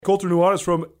Colter Nuanez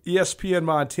from ESPN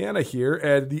Montana here,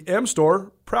 and the M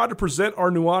Store, proud to present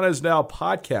our Nuanez Now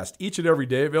podcast each and every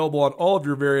day, available on all of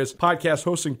your various podcast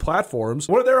hosting platforms.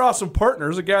 One of their awesome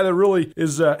partners, a guy that really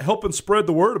is helping spread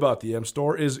the word about the M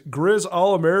Store, is Grizz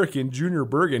All-American Junior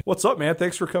Bergen. What's up, man?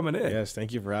 Thanks for coming in. Yes,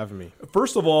 thank you for having me.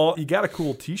 First of all, you got a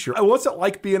cool t-shirt. What's it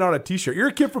like being on a t-shirt? You're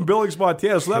a kid from Billings,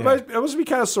 Montana, so that must be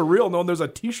kind of surreal knowing there's a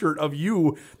t-shirt of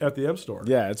you at the M Store.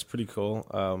 Yeah, it's pretty cool.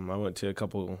 I went to a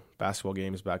couple basketball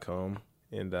games back home,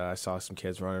 and I saw some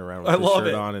kids running around with their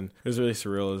shirt on, and it was really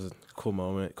surreal. It was a cool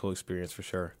moment, cool experience for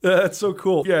sure. That's so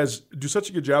cool. You guys do such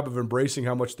a good job of embracing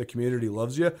how much the community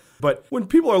loves you. But when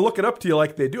people are looking up to you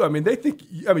like they do, they think,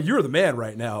 you're the man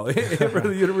right now for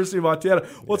the University of Montana.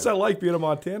 What's that like being a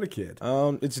Montana kid?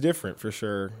 It's different for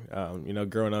sure.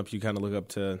 Growing up, you kind of look up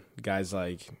to guys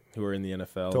like who are in the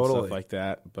NFL and stuff like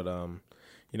that. But,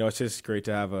 it's just great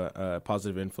to have a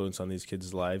positive influence on these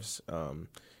kids' lives. I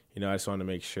just want to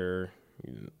make sure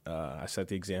I set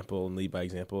the example and lead by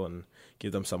example and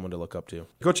give them someone to look up to.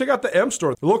 Go check out the M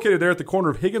Store. They're located there at the corner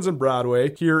of Higgins and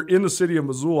Broadway here in the city of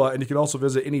Missoula, and you can also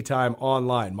visit anytime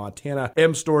online,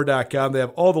 montanamstore.com. They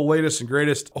have all the latest and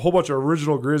greatest, a whole bunch of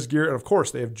original Grizz gear, and of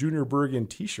course, they have Junior Bergen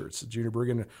t-shirts. Junior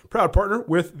Bergen, proud partner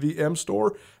with the M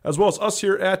Store, as well as us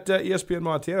here at ESPN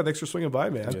Montana. Thanks for swinging by,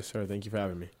 man. Yes, sir. Thank you for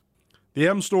having me. The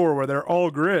M Store, where they're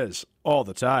all Grizz all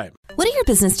the time. What are your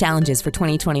business challenges for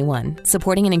 2021?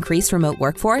 Supporting an increased remote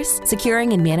workforce?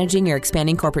 Securing and managing your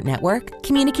expanding corporate network?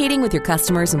 Communicating with your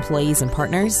customers, employees, and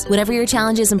partners? Whatever your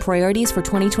challenges and priorities for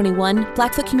 2021,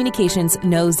 Blackfoot Communications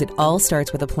knows it all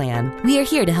starts with a plan. We are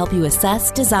here to help you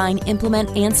assess, design,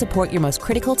 implement, and support your most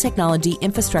critical technology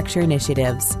infrastructure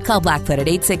initiatives. Call Blackfoot at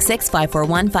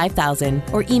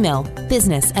 866-541-5000 or email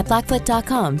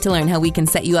business@blackfoot.com to learn how we can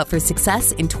set you up for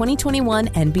success in 2021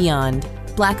 and beyond.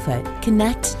 Blackfoot.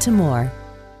 Connect to more.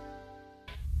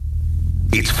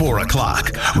 It's 4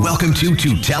 o'clock. Welcome to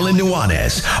Tootell and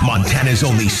Nuanez, Montana's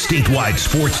only statewide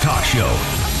sports talk show.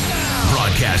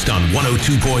 Broadcast on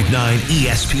 102.9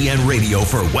 ESPN Radio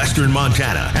for Western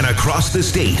Montana and across the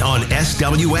state on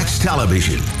SWX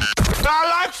television.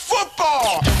 I like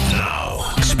football!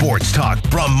 Now, sports talk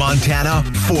from Montana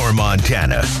for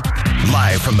Montana.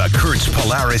 Live from the Kurtz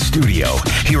Polaris studio,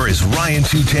 here is Ryan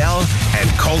Tootell and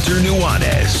Colter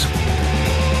Nuanez.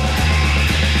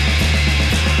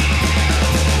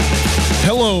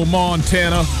 Hello,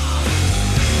 Montana.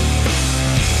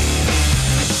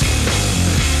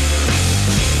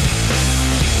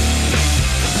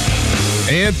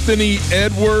 Anthony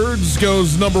Edwards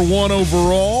goes number 1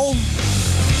 overall.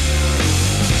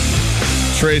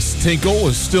 Trace Tinkle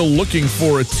is still looking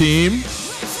for a team.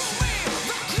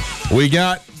 We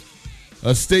got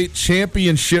a state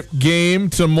championship game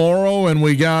tomorrow, and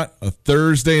we got a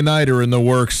Thursday nighter in the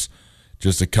works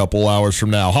just a couple hours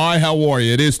from now. Hi, how are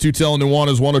you? It is Tootell and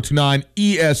Nuanez, 102.9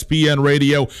 ESPN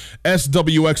Radio,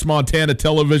 SWX Montana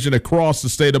Television across the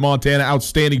state of Montana.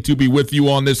 Outstanding to be with you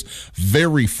on this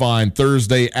very fine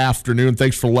Thursday afternoon.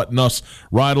 Thanks for letting us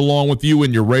ride along with you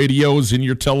in your radios, in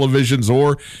your televisions,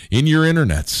 or in your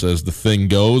internets, as the thing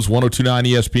goes.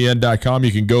 1029ESPN.com.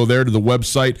 You can go there to the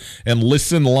website and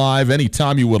listen live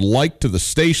anytime you would like to the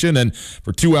station, and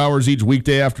for 2 hours each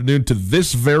weekday afternoon to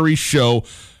this very show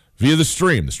via the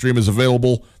stream. The stream is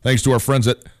available thanks to our friends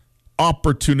at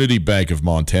Opportunity Bank of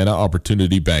Montana.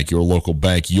 Opportunity Bank, your local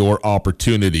bank, your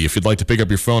opportunity. If you'd like to pick up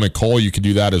your phone and call, you can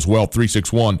do that as well.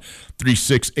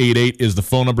 361-3688 is the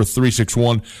phone number,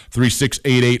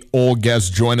 361-3688. All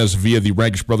guests join us via the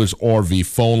Rankish Brothers RV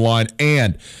phone line.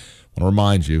 And I want to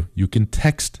remind you, you can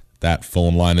text that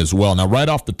phone line as well. Now, right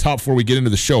off the top, before we get into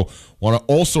the show, I want to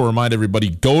also remind everybody,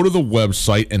 go to the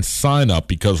website and sign up,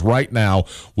 because right now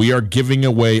we are giving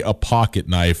away a pocket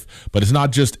knife, but it's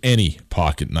not just any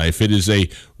pocket knife. It is a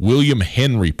William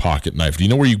Henry pocket knife. Do you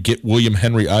know where you get William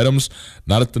Henry items?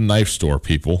 Not at the knife store,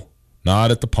 people. Not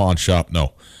at the pawn shop.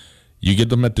 No. You get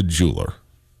them at the jeweler,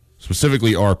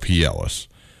 specifically R.P. Ellis.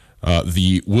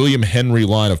 The William Henry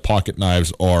line of pocket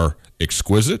knives are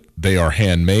exquisite. They are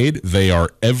handmade. They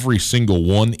are every single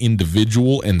one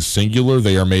individual and singular.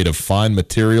 They are made of fine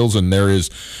materials, and there is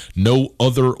no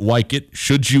other like it.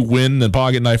 Should you win the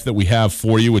pocket knife that we have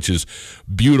for you, which is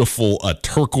beautiful, a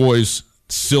turquoise,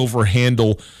 silver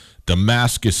handle,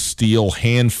 Damascus steel,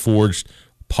 hand-forged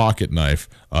pocket knife,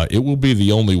 it will be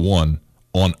the only one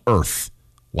on earth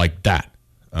like that.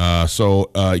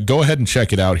 So go ahead and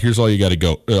check it out. Here's all you got to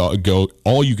go.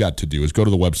 All you got to do is go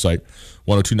to the website,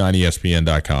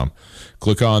 1029ESPN.com.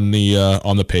 Click on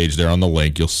the page there on the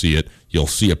link. You'll see it. You'll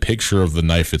see a picture of the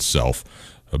knife itself,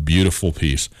 a beautiful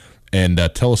piece. and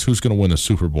tell us who's going to win the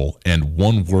Super Bowl and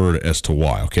one word as to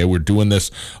why. Okay, we're doing this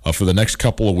for the next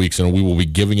couple of weeks, and we will be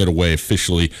giving it away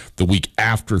officially the week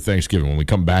after Thanksgiving. When we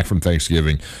come back from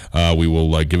Thanksgiving, we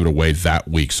will give it away that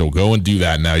week. So go and do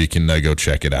that now. You can go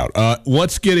check it out.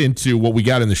 Let's get into what we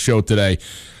got in the show today.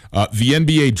 The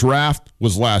NBA draft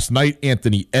was last night.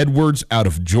 Anthony Edwards out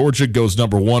of Georgia goes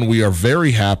number 1. We are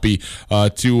very happy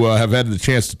to have had the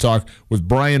chance to talk with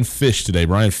Brian Fish today.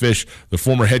 Brian Fish, the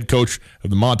former head coach of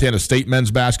the Montana State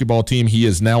men's basketball team. He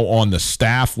is now on the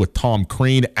staff with Tom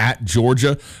Crean at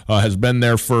Georgia, has been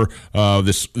there for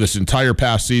this entire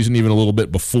past season, even a little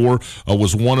bit before,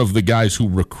 was one of the guys who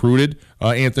recruited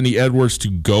Anthony Edwards to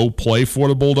go play for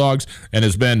the Bulldogs, and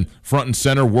has been front and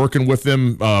center working with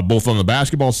them both on the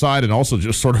basketball side and also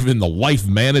just sort of in the life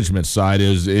management side,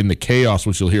 is in the chaos,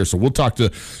 which you'll hear. So we'll talk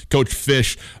to Coach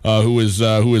Fish, who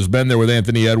has been there with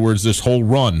Anthony Edwards this whole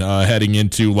run heading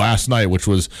into last night, which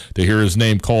was to hear his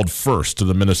name called first to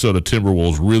the Minnesota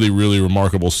Timberwolves. Really, really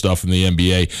remarkable stuff in the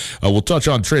NBA. We'll touch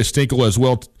on Trey Stinkle as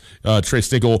well. Trey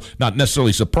Stinkle, not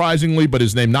necessarily surprisingly, but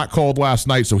his name not called last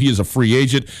night, so he is a free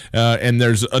agent. And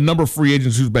there's a number of free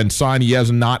agents who's been signed. He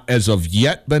has not, as of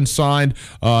yet, been signed.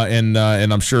 And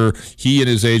I'm sure he and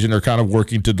his agent are kind of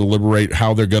working to deliberate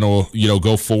how they're going to,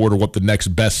 go forward, or what the next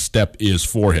best step is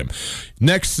for him.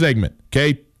 Next segment,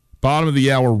 okay? Bottom of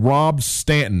the hour, Rob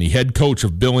Stanton, the head coach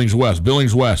of Billings West.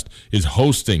 Billings West is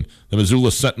hosting the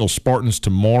Missoula Sentinel Spartans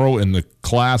tomorrow in the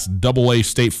Class AA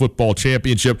State Football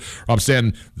Championship. Rob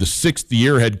Stanton, the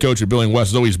 6th-year head coach of Billings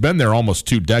West, though he's been there almost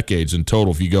 2 decades in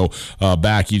total. If you go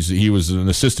back, he was an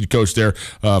assistant coach there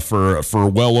for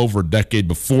well over a decade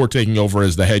before taking over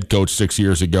as the head coach 6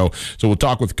 years ago. So we'll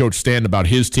talk with Coach Stanton about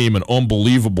his team, an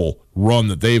unbelievable run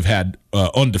that they've had,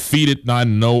 undefeated,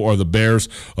 9-0 are the Bears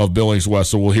of Billings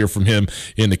West. So we'll hear from him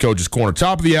in the Coach's Corner.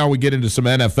 Top of the hour, we get into some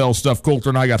NFL stuff. Coulter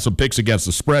and I got some picks against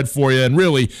the spread for you, and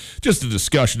really just a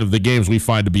discussion of the games we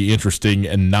find to be interesting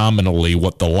and nominally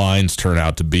what the lines turn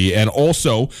out to be. And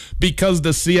also, because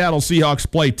the Seattle Seahawks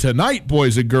play tonight,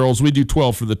 boys and girls, we do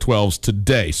 12 for the 12s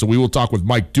today. So we will talk with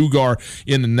Mike Dugar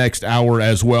in the next hour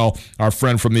as well, our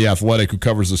friend from The Athletic who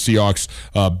covers the Seahawks,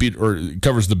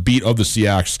 covers the beat of the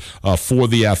Seahawks for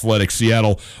The Athletic.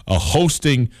 Seattle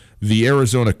hosting the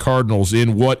Arizona Cardinals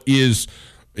in what is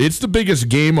It's the biggest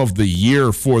game of the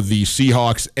year for the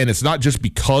Seahawks, and it's not just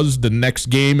because the next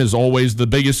game is always the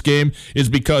biggest game. It's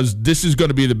because this is going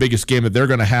to be the biggest game that they're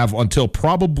going to have until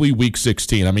probably Week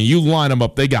 16. I mean, you line them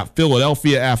up. They got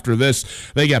Philadelphia after this.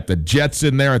 They got the Jets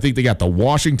in there. I think they got the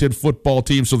Washington football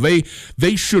team. So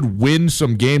they should win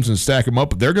some games and stack them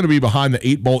up, but they're going to be behind the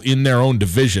 8 ball in their own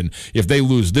division if they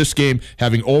lose this game,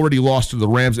 having already lost to the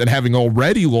Rams and having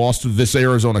already lost to this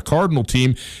Arizona Cardinal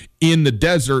team in the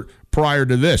desert prior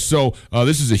to this. So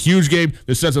this is a huge game.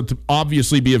 This sets up to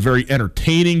obviously be a very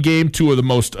entertaining game. 2 of the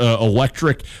most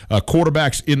electric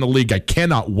quarterbacks in the league. I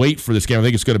cannot wait for this game. I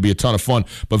think it's going to be a ton of fun,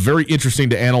 but very interesting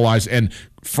to analyze and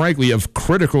frankly a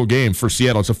critical game for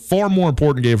Seattle. It's a far more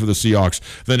important game for the Seahawks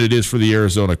than it is for the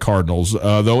Arizona Cardinals,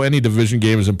 though any division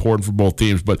game is important for both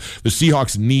teams. But the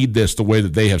Seahawks need this the way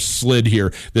that they have slid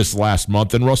here this last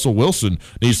month, and Russell Wilson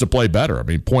needs to play better. I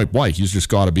mean, point blank, he's just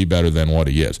got to be better than what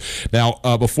he is. Now,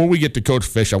 before we get to Coach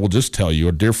Fish, I will just tell you,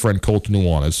 our dear friend Colt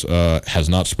Nuanez has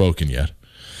not spoken yet,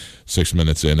 6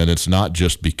 minutes in, and it's not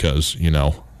just because,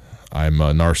 I'm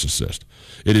a narcissist.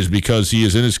 It is because he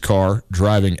is in his car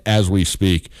driving as we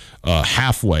speak,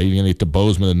 halfway. You're going to get to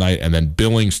Bozeman tonight and then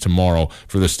Billings tomorrow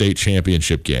for the state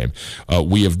championship game.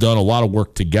 We have done a lot of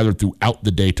work together throughout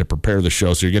the day to prepare the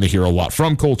show, so you're going to hear a lot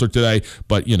from Coulter today.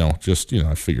 But,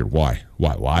 I figured why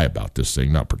lie about this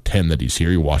thing, not pretend that he's here.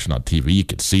 You're watching on TV. You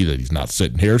can see that he's not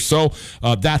sitting here. So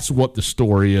that's what the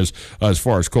story is as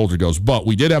far as Coulter goes. But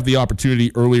we did have the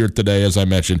opportunity earlier today, as I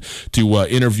mentioned, to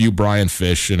interview Brian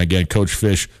Fish. And again, Coach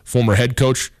Fish, former head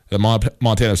coach, the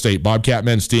Montana State Bobcat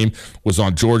men's team, was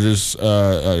on Georgia's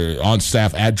on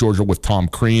staff at Georgia with Tom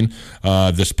Crean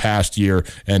this past year,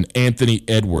 and Anthony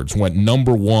Edwards went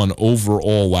number 1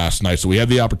 overall last night. So we had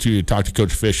the opportunity to talk to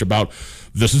Coach Fish about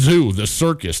the zoo, the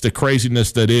circus, the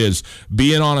craziness that is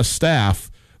being on a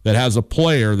staff that has a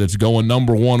player that's going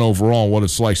number 1 overall, and what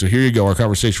it's like. So here you go, our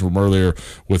conversation from earlier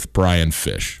with Brian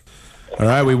Fish. All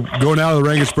right, we go now to the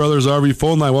Rankish Brothers RV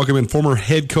phone line. Welcome in former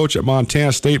head coach at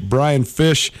Montana State, Brian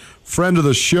Fish, friend of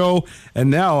the show, and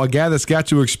now a guy that's got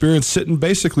to experience sitting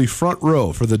basically front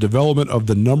row for the development of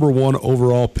the number 1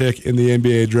 overall pick in the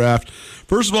NBA draft.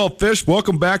 First of all, Fish,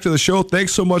 welcome back to the show.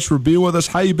 Thanks so much for being with us.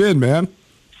 How you been, man?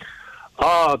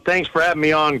 Thanks for having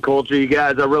me on, Coulter. You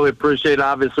guys, I really appreciate it.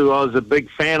 Obviously, I was a big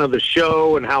fan of the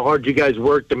show and how hard you guys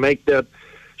work to make that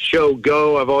show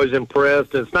go. I've always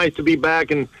impressed. And it's nice to be back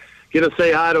and get to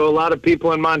say hi to a lot of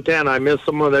people in Montana. I miss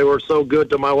them. They were so good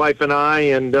to my wife and I,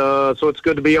 and so it's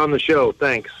good to be on the show.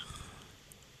 Thanks.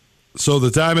 So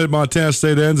the time at Montana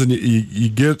State ends, and you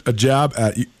get a job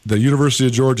at the University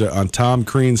of Georgia on Tom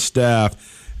Crean's staff,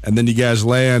 and then you guys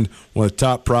land one of the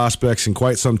top prospects in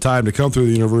quite some time to come through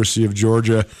the University of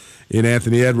Georgia in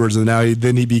Anthony Edwards, and now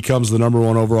he becomes the number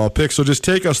 1 overall pick. So just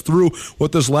take us through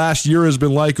what this last year has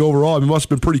been like overall. I mean, it must have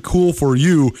been pretty cool for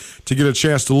you to get a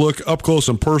chance to look up close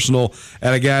and personal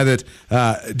at a guy that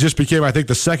just became, I think,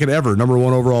 the second ever number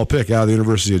 1 overall pick out of the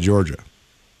University of Georgia.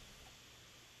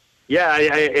 Yeah,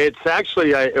 it's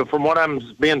actually, from what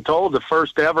I'm being told, the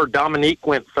first ever. Dominique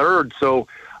went third, so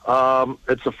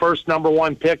it's the first number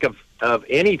 1 pick of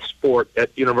any sport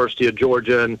at University of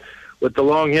Georgia, and with the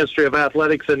long history of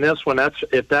athletics in this one,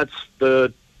 if that's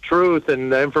the truth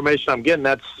and the information I'm getting,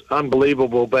 that's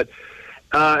unbelievable. But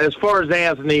as far as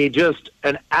Anthony, just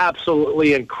an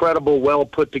absolutely incredible, well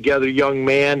put together young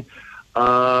man,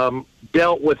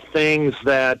 dealt with things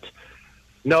that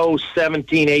no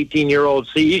 17, 18-year-old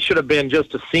see. He should have been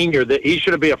just a senior. He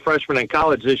should have been a freshman in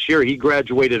college this year. He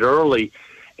graduated early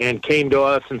and came to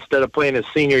us instead of playing his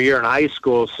senior year in high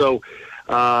school. So,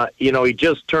 he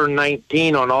just turned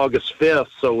 19 on August 5th,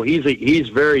 so he's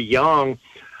very young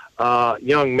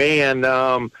man.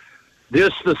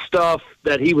 This the stuff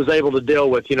that he was able to deal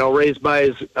with, raised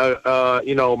by his,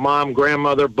 mom,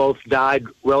 grandmother, both died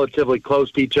relatively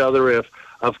close to each other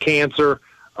of cancer.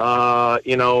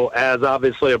 As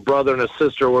obviously a brother and a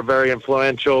sister were very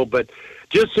influential, but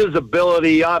just his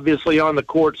ability, obviously on the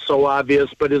court, so obvious,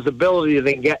 but his ability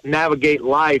to navigate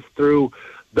life through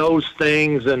those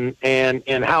things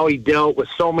and how he dealt with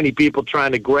so many people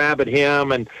trying to grab at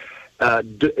him and,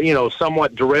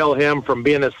 somewhat derail him from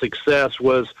being a success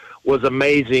was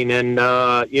amazing. And,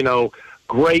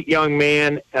 great young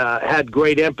man, had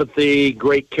great empathy,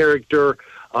 great character.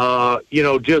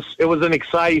 It was an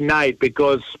exciting night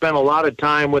because spent a lot of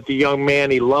time with the young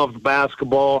man. He loved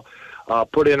basketball,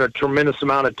 put in a tremendous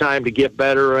amount of time to get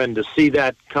better, and to see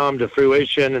that come to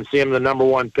fruition and see him the number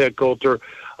 1 pick, Coulter,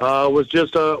 was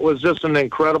just an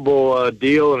incredible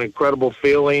deal, an incredible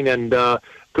feeling, and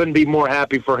couldn't be more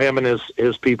happy for him and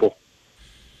his people.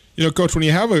 Coach, when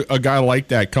you have a guy like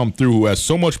that come through who has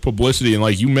so much publicity and,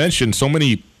 like you mentioned, so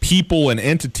many people and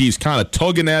entities kind of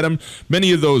tugging at him,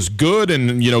 many of those good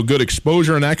and, good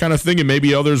exposure and that kind of thing, and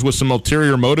maybe others with some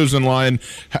ulterior motives in line,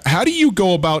 how do you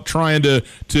go about trying to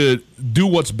do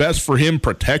what's best for him,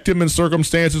 protect him in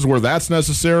circumstances where that's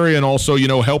necessary, and also,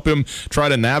 help him try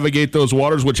to navigate those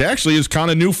waters, which actually is kind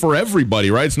of new for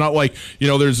everybody, right? It's not like,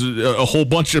 there's a whole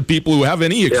bunch of people who have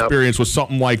any experience with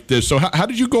something like this. So how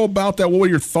did you go about that? What were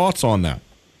your thoughts on that?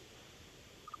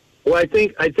 Well, I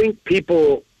think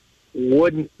people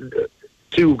wouldn't,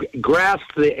 to grasp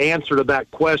the answer to that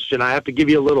question, I have to give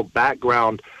you a little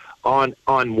background on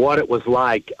what it was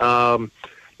like.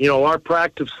 Our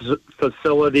practice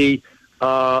facility,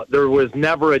 there was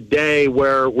never a day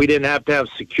where we didn't have to have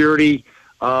security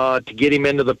to get him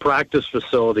into the practice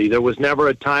facility. There was never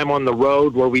a time on the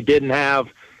road where we didn't have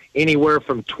anywhere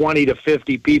from 20 to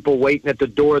 50 people waiting at the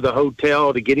door of the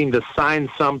hotel to get him to sign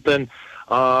something,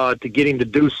 to get him to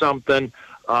do something.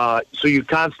 So you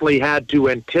constantly had to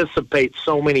anticipate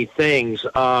so many things.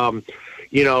 Everyone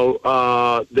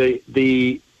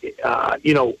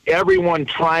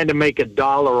trying to make $1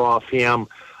 off him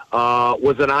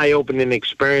was an eye-opening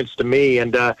experience to me,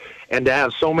 and to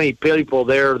have so many people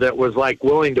there that was like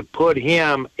willing to put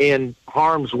him in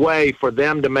harm's way for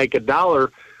them to make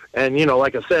 $1. And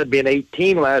like I said, being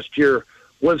 18 last year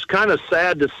was kind of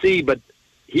sad to see, but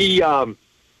he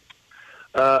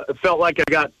it felt like I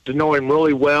got to know him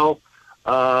really well,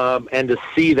 and to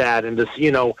see that, and to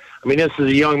this is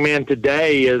a young man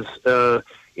today is, I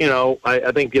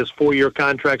think his 4-year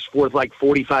contract's worth like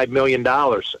 $45 million,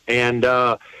 and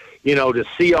to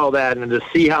see all that, and to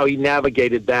see how he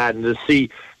navigated that, and to see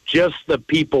just the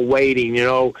people waiting.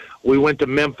 We went to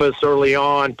Memphis early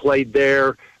on, played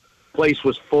there, place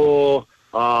was full,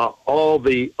 all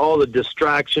the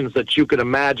distractions that you could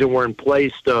imagine were in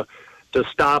place to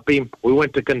stop him. We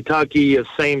went to Kentucky, the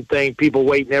same thing, people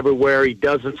waiting everywhere. He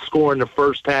doesn't score in the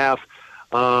first half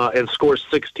and scores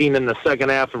 16 in the second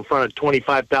half in front of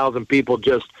 25,000 people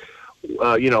just,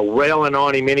 railing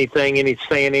on him, saying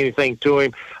anything to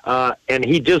him. And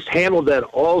he just handled that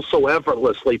all so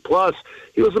effortlessly. Plus,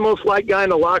 he was the most liked guy in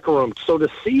the locker room. So to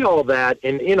see all that,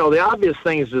 and, the obvious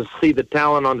thing is to see the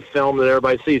talent on film that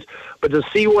everybody sees, but to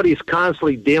see what he's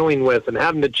constantly dealing with and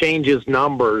having to change his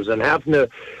numbers and having to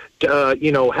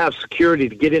have security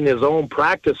to get in his own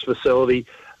practice facility.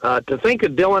 To think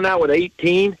of Dylan out with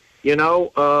 18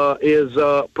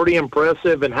 is pretty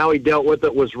impressive, and how he dealt with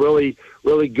it was really,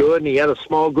 really good. And he had a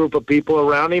small group of people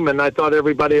around him, and I thought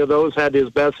everybody of those had his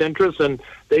best interests, and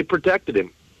they protected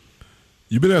him.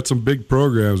 You've been at some big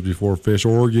programs before, Fish,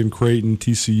 Oregon, Creighton,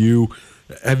 TCU.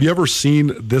 Have you ever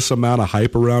seen this amount of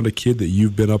hype around a kid that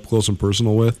you've been up close and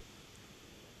personal with?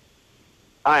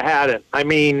 I hadn't. I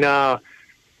mean,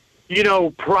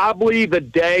 probably the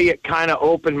day it kind of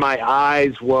opened my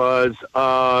eyes was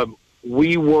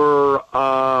we were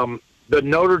the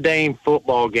Notre Dame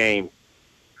football game.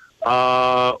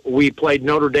 We played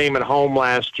Notre Dame at home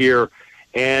last year,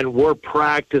 and we're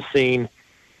practicing,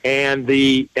 and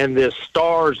the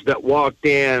stars that walked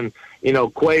in,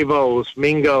 Cuevos,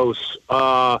 Mingos,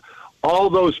 all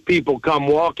those people come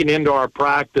walking into our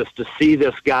practice to see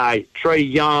this guy, Trey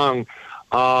Young.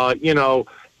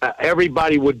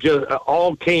 Everybody would just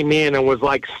all came in and was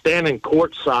like standing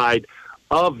courtside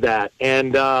of that.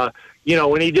 And,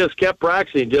 when he just kept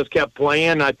practicing, just kept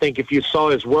playing. I think if you saw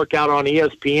his workout on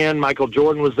ESPN, Michael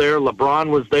Jordan was there, LeBron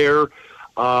was there,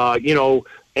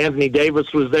 Anthony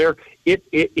Davis was there.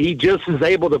 He just is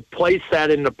able to place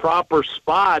that in the proper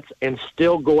spots and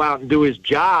still go out and do his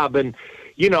job. And,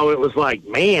 it was like,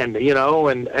 man, you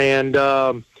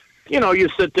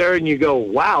sit there and you go,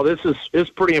 wow, this is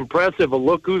pretty impressive.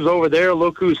 Look who's over there.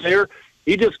 Look who's here.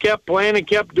 He just kept playing and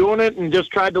kept doing it and just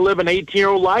tried to live an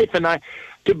 18-year-old life. And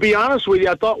to be honest with you,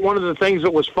 I thought one of the things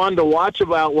that was fun to watch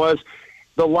about was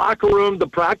the locker room, the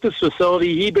practice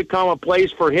facility. He become a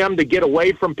place for him to get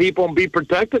away from people and be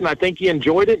protected. And I think he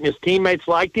enjoyed it, and his teammates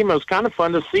liked him. It was kind of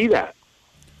fun to see that.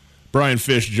 Brian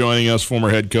Fish joining us, former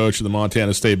head coach of the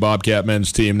Montana State Bobcat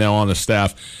men's team, now on the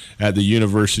staff at the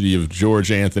University of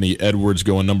Georgia. Anthony Edwards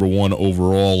going number 1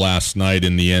 overall last night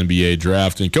in the NBA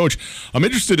draft. And, Coach, I'm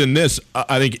interested in this.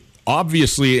 I think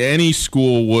obviously any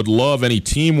school would love, any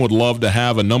team would love to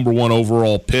have a number 1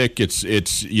 overall pick. It's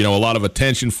a lot of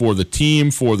attention for the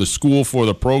team, for the school, for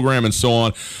the program, and so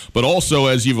on. But also,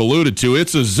 as you've alluded to,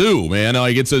 it's a zoo, man.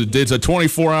 Like it's a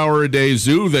 24-hour-a-day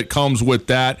zoo that comes with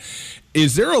that.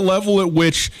 Is there a level at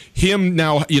which him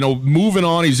now, moving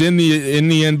on, he's in the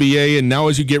NBA, and now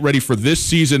as you get ready for this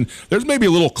season, there's maybe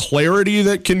a little clarity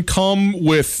that can come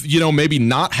with, maybe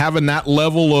not having that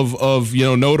level of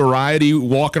notoriety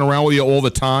walking around with you all the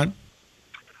time?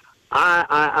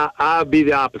 I'd be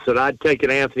the opposite. I'd take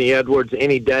an Anthony Edwards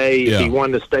any day if he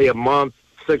wanted to stay a month,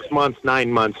 6 months, 9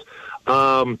 months.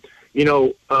 I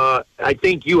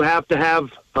think you have to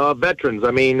have veterans.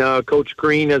 I mean, Coach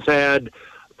Crean has had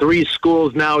 3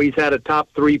 schools now. He's had a top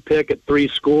 3 pick at 3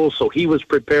 schools, so he was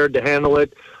prepared to handle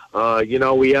it.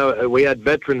 We had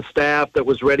veteran staff that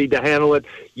was ready to handle it.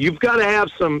 You've got to have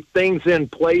some things in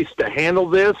place to handle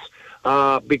this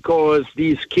because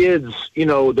these kids,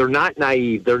 they're not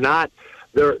naive.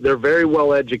 They're very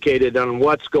well educated on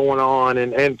what's going on,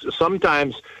 and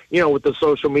sometimes, with the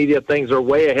social media, things are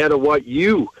way ahead of what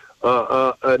you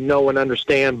know and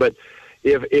understand. But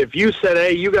if you said,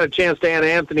 hey, you got a chance to add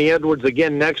Anthony Edwards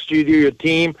again next year to your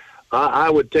team,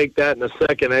 I would take that in a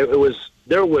second.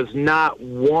 There was not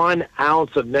 1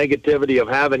 ounce of negativity of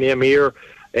having him here,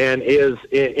 and his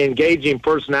engaging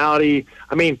personality.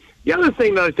 I mean, the other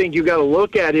thing that I think you got to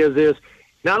look at is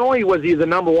not only was he the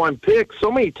number 1 pick,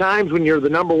 so many times when you're the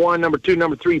number 1, number 2,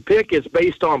 number 3 pick, it's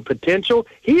based on potential.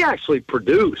 He actually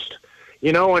produced,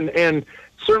 and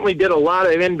certainly did a lot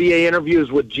of NBA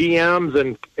interviews with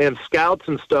GMs and scouts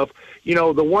and stuff.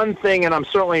 The one thing, and I'm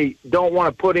certainly don't want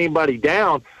to put anybody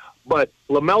down, but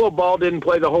LaMelo Ball didn't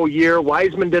play the whole year.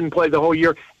 Wiseman didn't play the whole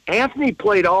year. Anthony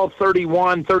played all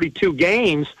 31, 32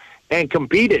 games and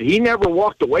competed. He never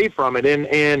walked away from it,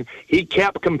 and he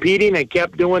kept competing and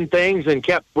kept doing things and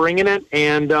kept bringing it.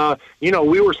 And,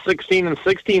 we were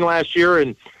 16-16 last year,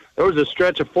 and there was a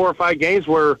stretch of 4 or 5 games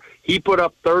where he put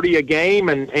up 30 a game,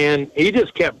 and he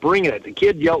just kept bringing it. The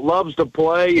kid loves to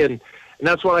play, and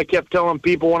that's what I kept telling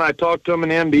people when I talked to him in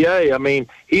the NBA. I mean,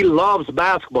 he loves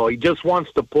basketball. He just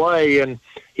wants to play, and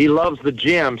he loves the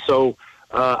gym. So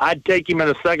I'd take him in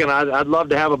a second. I'd love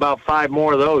to have about 5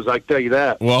 more of those, I can tell you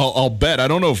that. Well, I'll bet. I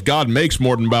don't know if God makes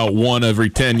more than about 1 every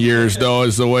 10 years, though,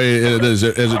 is the way it is,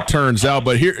 as it turns out.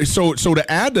 But here, so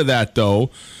to add to that,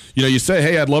 though, you say,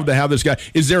 hey, I'd love to have this guy.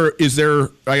 Is there?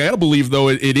 I got to believe, though,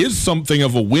 it is something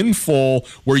of a windfall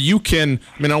where you can,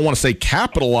 I don't want to say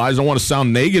capitalize, I don't want to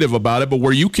sound negative about it, but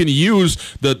where you can use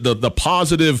the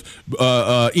positive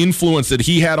influence that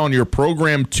he had on your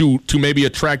program to maybe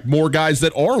attract more guys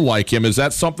that are like him. Is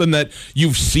that something that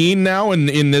you've seen now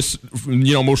in this,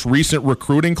 most recent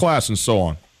recruiting class and so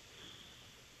on?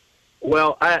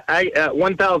 Well, I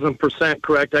 1,000%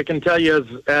 correct. I can tell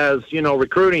you, as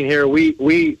recruiting here,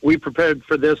 we prepared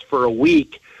for this for a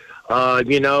week.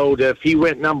 If he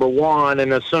went number one,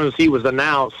 and as soon as he was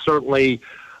announced, certainly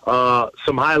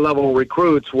some high-level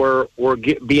recruits were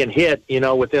being hit,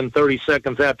 within 30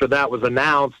 seconds after that was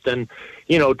announced, and,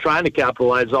 trying to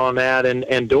capitalize on that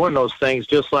and doing those things,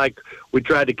 just like we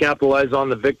tried to capitalize on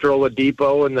the Victor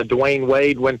Oladipo and the Dwayne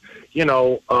Wade when,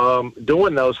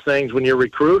 doing those things when you're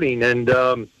recruiting. And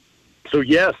so,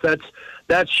 yes,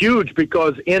 that's huge,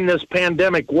 because in this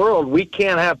pandemic world, we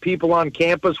can't have people on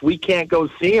campus. We can't go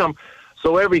see them.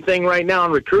 So everything right now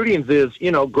in recruiting is,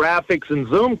 graphics and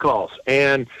Zoom calls.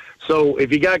 And so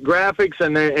if you got graphics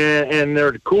and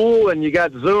they're cool, and you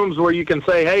got Zooms where you can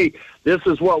say, hey, this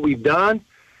is what we've done.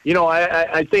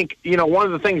 I think, one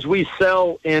of the things we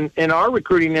sell in our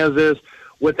recruiting is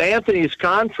with Anthony's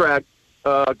contract,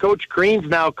 Coach Crean's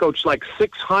now coached like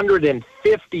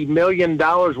 $650 million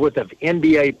worth of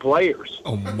NBA players.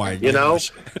 Oh, my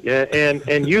gosh.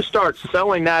 And you start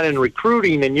selling that in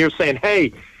recruiting, and you're saying,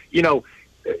 hey,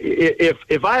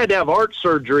 if I had to have heart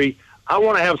surgery, I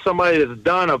want to have somebody that's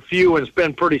done a few and has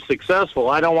been pretty successful.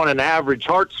 I don't want an average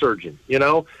heart surgeon,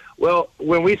 Well,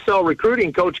 when we sell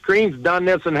recruiting, Coach Crean's done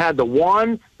this and had the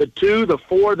 1, the 2, the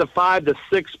 4, the 5, the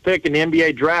 6 pick in the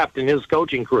NBA draft in his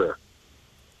coaching career.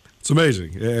 It's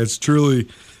amazing. It's truly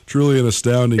an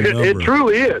astounding number. It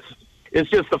truly is. It's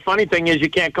just the funny thing is you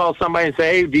can't call somebody and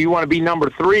say, hey, do you want to be number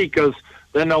 3? Because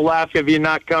then they'll laugh if you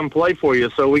not come play for you.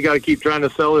 So we got to keep trying to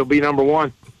sell. He'll be number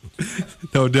 1.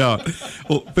 No doubt.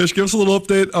 Well, Fish, give us a little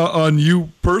update on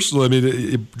you personally. I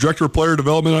mean, Director of Player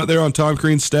Development out there on Tom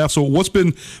Crean's staff. So what's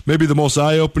been maybe the most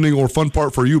eye-opening or fun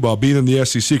part for you about being in the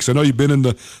SEC? Because I know you've been in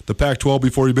the Pac-12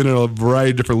 before. You've been in a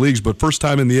variety of different leagues, but first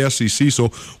time in the SEC. So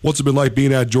what's it been like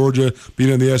being at Georgia,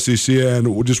 being in the SEC,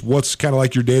 and just what's kind of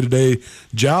like your day-to-day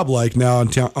job like now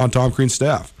on Tom Crean's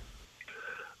staff?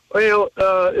 Well,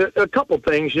 a couple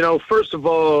things. First of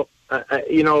all,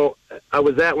 when I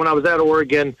was at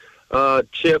Oregon,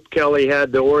 Chip Kelly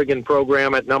had the Oregon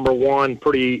program at number 1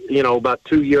 about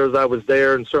 2 years I was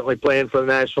there, and certainly playing for the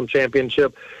national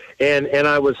championship. And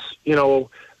I was,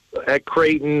 at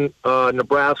Creighton,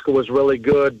 Nebraska was really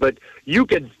good, but you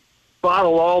could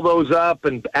bottle all those up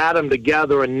and add them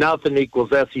together and nothing equals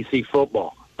SEC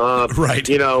football. Right.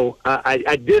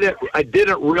 I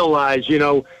didn't realize,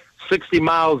 60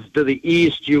 miles to the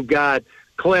east, you've got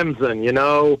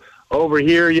Clemson, Over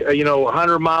here,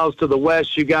 100 miles to the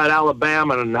west, you got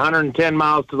Alabama, and 110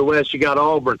 miles to the west, you got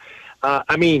Auburn.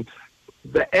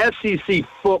 The SEC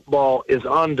football is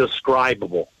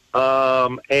undescribable,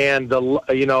 and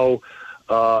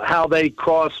how they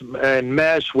cross and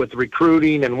mesh with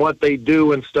recruiting and what they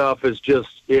do and stuff is just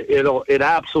it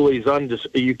absolutely is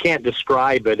you can't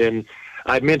describe it. And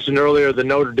I mentioned earlier the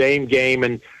Notre Dame game,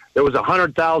 and there was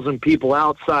 100,000 people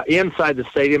inside the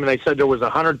stadium, and they said there was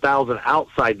 100,000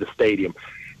 outside the stadium.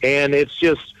 And it's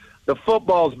just the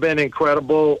football's been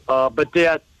incredible, but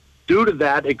due to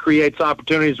that, it creates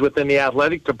opportunities within the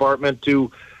athletic department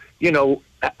to,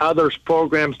 other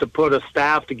programs to put a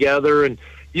staff together, and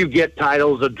you get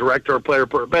titles of director or player.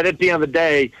 But at the end of the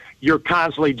day, you're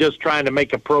constantly just trying to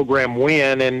make a program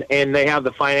win, and they have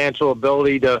the financial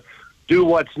ability to do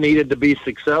what's needed to be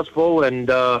successful. And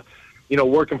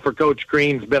working for Coach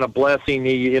Crean's been a blessing.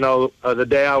 He, the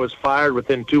day I was fired,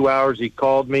 within 2 hours, he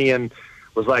called me and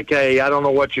was like, hey, I don't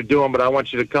know what you're doing, but I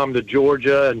want you to come to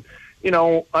Georgia. And,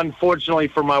 unfortunately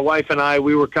for my wife and I,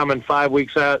 we were coming 5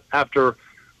 weeks after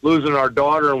losing our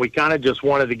daughter, and we kind of just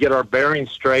wanted to get our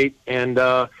bearings straight. And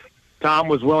Tom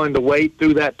was willing to wait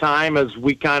through that time as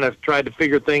we kind of tried to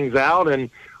figure things out, and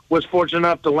was fortunate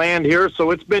enough to land here.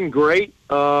 So it's been great.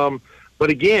 But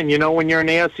again, when you're in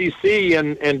the SEC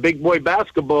and big boy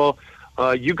basketball,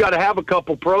 you got to have a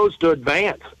couple pros to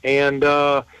advance. And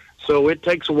so it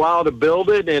takes a while to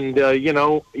build it. And,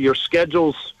 your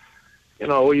schedules,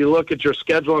 you look at your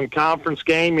schedule in conference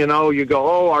game, you go,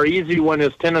 oh, our easy one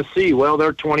is Tennessee. Well,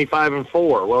 they're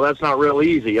 25-4. Well, that's not real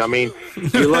easy. I mean,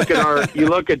 you look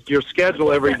at your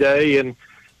schedule every day, and,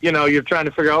 you're trying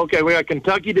to figure out, okay, we got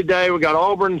Kentucky today, we got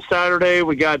Auburn Saturday,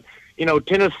 we got,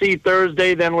 Tennessee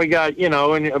Thursday, then we got,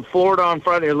 and Florida on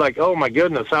Friday. You're like, oh, my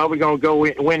goodness, how are we going to go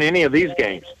win any of these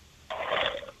games?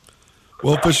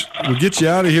 Well, Fish, we'll get you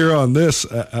out of here on this.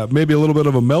 Maybe a little bit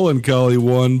of a melancholy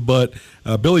one, but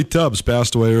Billy Tubbs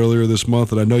passed away earlier this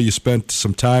month, and I know you spent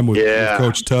some time with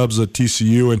Coach Tubbs at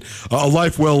TCU, and a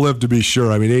life well lived, to be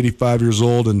sure. I mean, 85 years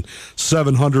old and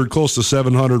close to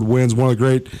 700 wins, one of the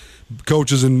great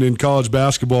coaches in college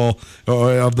basketball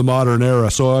of the modern era.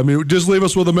 So, I mean, just leave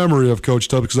us with a memory of Coach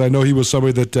Tubbs, because I know he was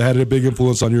somebody that had a big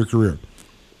influence on your career.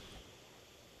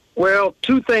 Well,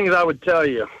 two things I would tell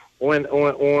you. When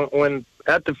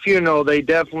at the funeral,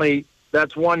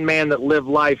 that's one man that lived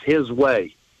life his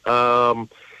way. And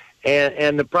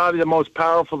probably the most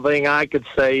powerful thing I could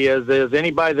say is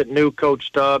anybody that knew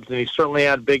Coach Tubbs, and he certainly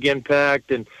had a big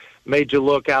impact and made you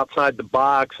look outside the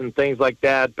box and things like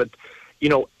that. But,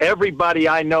 everybody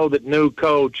I know that knew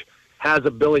Coach has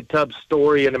a Billy Tubbs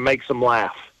story, and it makes them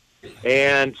laugh.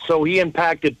 And so he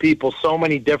impacted people so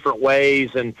many different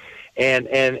ways and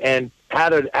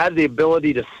had the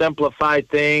ability to simplify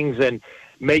things and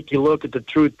make you look at the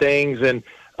true things. And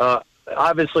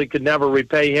obviously could never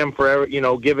repay him for,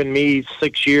 giving me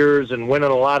 6 years and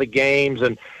winning a lot of games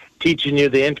and teaching you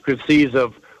the intricacies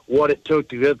of what it took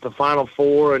to get the Final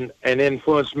Four and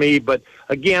influence me. But,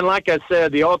 again, like I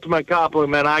said, the ultimate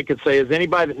compliment I could say is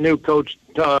anybody that knew Coach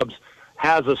Tubbs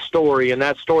has a story, and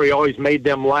that story always made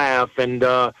them laugh. And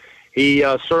he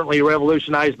certainly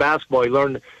revolutionized basketball.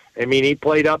 He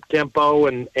played up tempo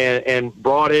and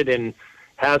brought it, and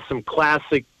has some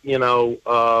classic,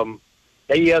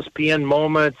 ESPN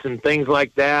moments and things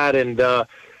like that. And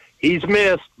he's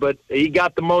missed, but he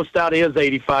got the most out of his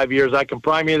 85 years. I can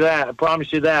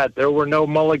promise you that. There were no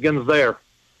mulligans there.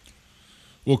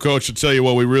 Well, Coach, I'll tell you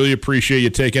what, we really appreciate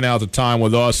you taking out the time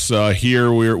with us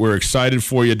here. We're excited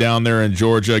for you down there in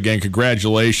Georgia. Again,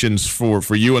 congratulations for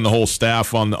you and the whole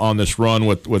staff on this run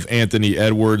with Anthony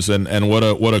Edwards, and what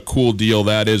a cool deal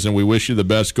that is, and we wish you the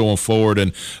best going forward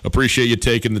and appreciate you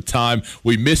taking the time.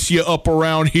 We miss you up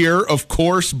around here, of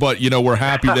course, but, we're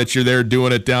happy that you're there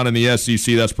doing it down in the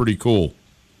SEC. That's pretty cool.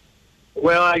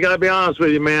 Well, I got to be honest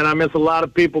with you, man. I miss a lot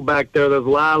of people back there. There's a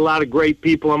lot of great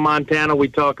people in Montana. We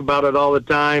talk about it all the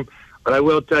time. But I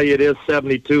will tell you, it is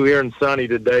 72 here and sunny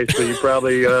today, so you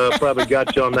probably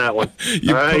got you on that one.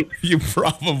 All right? You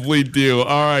probably do.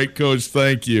 All right, Coach,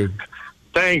 thank you.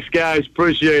 Thanks, guys.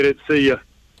 Appreciate it. See you.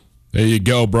 There you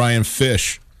go, Brian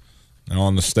Fish. Now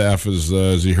on the staff,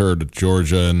 as you heard, at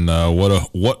Georgia, and all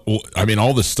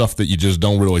the stuff that you just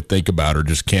don't really think about or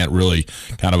just can't really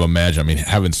kind of imagine.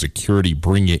 Having security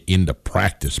bring you into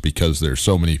practice because there's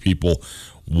so many people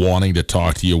wanting to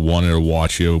talk to you, wanting to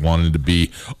watch you, wanting to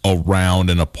be around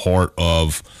and a part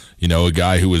of, a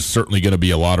guy who was certainly going to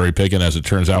be a lottery pick, and as it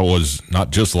turns out was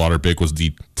not just a lottery pick, was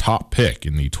the top pick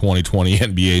in the 2020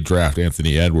 NBA draft,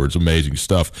 Anthony Edwards. Amazing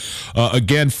stuff.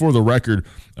 Again, for the record,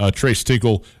 Trace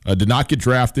Tinkle did not get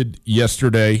drafted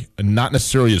yesterday, not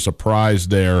necessarily a surprise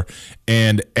there,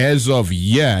 and as of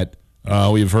yet,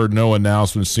 we've heard no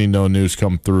announcements, seen no news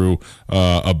come through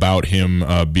about him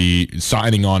be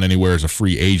signing on anywhere as a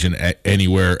free agent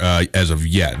anywhere as of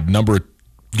yet. Number of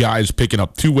guys picking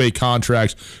up two-way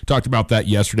contracts. Talked about that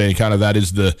yesterday, and kind of that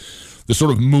is the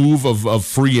sort of move of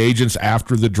free agents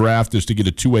after the draft, is to get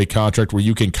a two-way contract where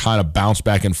you can kind of bounce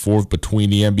back and forth between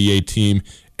the NBA team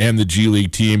and the G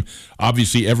League team.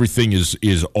 Obviously, everything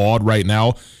is odd right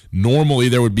now. Normally,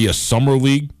 there would be a summer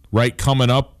league, right, coming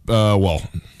up.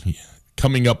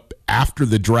 Coming up after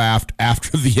the draft,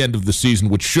 after the end of the season,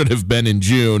 which should have been in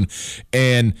June,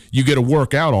 and you get to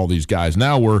work out all these guys.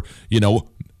 Now we're,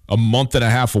 a month and a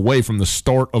half away from the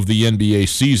start of the NBA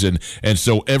season, and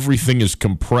so everything is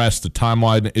compressed. The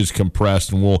timeline is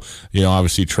compressed, and we'll,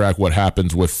 obviously track what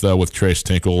happens with Trace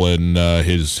Tinkle and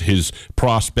his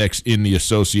prospects in the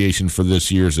association for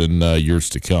this year's and years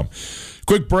to come.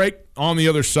 Quick break. On the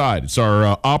other side, it's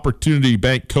our Opportunity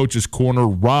Bank Coaches Corner.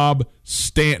 Rob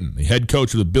Stanton, the head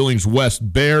coach of the Billings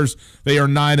West Bears. They are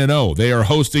 9-0. They are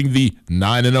hosting the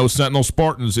 9-0 Sentinel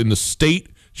Spartans in the state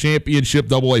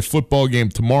championship AA football game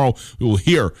tomorrow. We will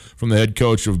hear from the head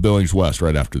coach of Billings West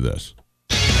right after this.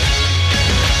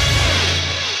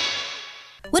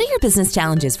 What are your business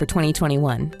challenges for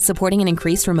 2021? Supporting an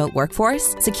increased remote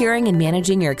workforce? Securing and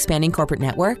managing your expanding corporate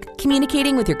network?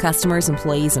 Communicating with your customers,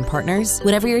 employees, and partners?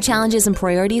 Whatever your challenges and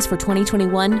priorities for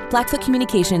 2021, Blackfoot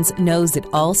Communications knows it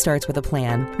all starts with a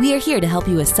plan. We are here to help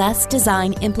you assess,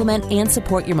 design, implement, and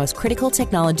support your most critical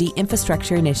technology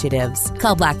infrastructure initiatives.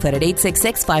 Call Blackfoot at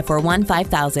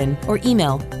 866-541-5000 or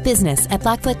email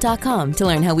business@blackfoot.com to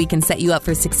learn how we can set you up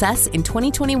for success in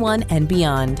 2021 and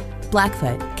beyond.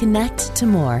 Blackfoot, connect to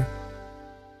more.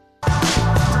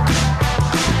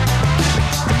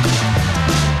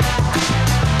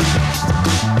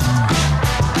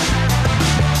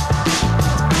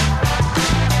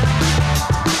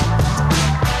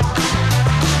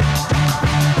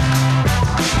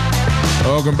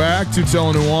 Welcome back to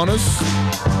Tootell and Nuanez,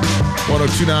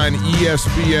 102.9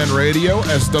 ESPN Radio,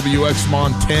 SWX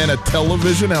Montana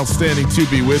Television. Outstanding to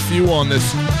be with you on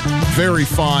this very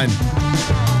fine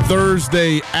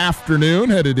Thursday afternoon,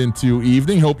 headed into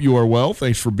evening. Hope you are well.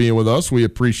 Thanks for being with us. We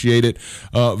appreciate it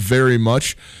very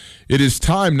much. It is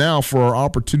time now for our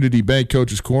Opportunity Bank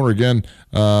Coaches Corner. Again,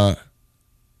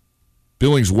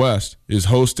 Billings West is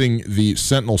hosting the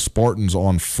Sentinel Spartans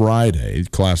on Friday,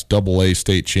 Class AA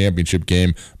state championship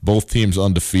game. Both teams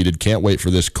undefeated. Can't wait for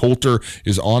this. Coulter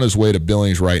is on his way to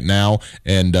Billings right now,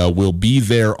 and we'll be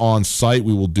there on site.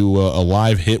 We will do a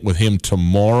live hit with him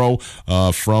tomorrow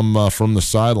from the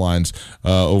sidelines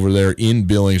over there in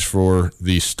Billings for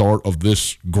the start of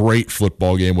this great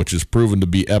football game, which has proven to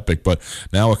be epic. But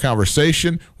now a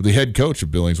conversation with the head coach of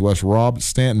Billings West, Rob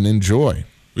Stanton. Enjoy.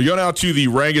 We go now to the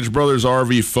Rangage Brothers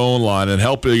RV phone line and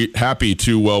happy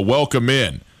to welcome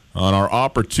in on our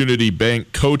Opportunity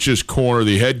Bank Coaches Corner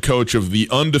the head coach of the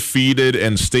undefeated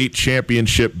and state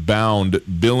championship bound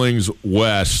Billings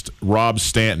West, Rob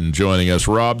Stanton, joining us.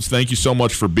 Rob, thank you so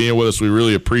much for being with us. We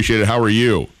really appreciate it. How are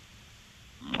you?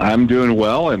 I'm doing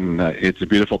well, and it's a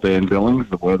beautiful day in Billings.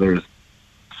 The weather is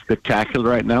spectacular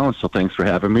right now, and so thanks for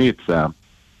having me. It's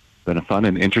been a fun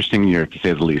and interesting year, to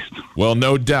say the least. Well,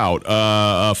 no doubt.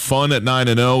 Fun at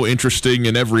 9-0, interesting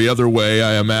in every other way,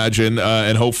 I imagine,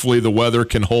 and hopefully the weather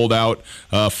can hold out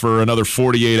for another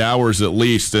 48 hours at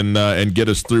least and get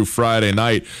us through Friday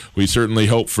night. We certainly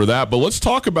hope for that. But let's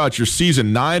talk about your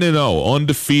season, 9-0,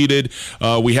 undefeated.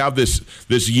 We have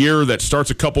this year that starts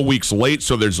a couple weeks late,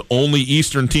 so there's only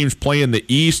Eastern teams playing the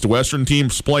East, Western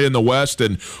teams playing the West,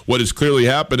 and what has clearly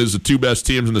happened is the two best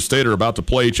teams in the state are about to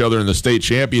play each other in the state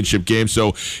championship game,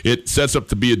 so it sets up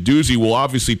to be a doozy. We'll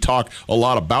obviously talk a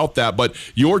lot about that, but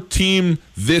your team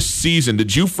this season,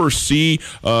 did you foresee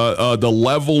the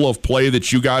level of play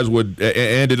that you guys would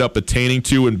ended up attaining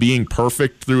to and being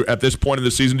perfect through at this point of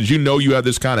the season? Did you know you had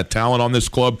this kind of talent on this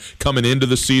club coming into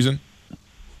the season?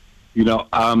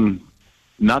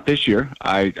 Not this year.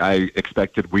 I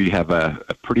expected we have a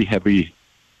pretty heavy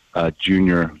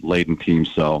junior-laden team,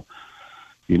 so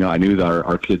I knew that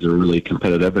our kids are really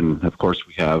competitive, and of course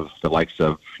we have the likes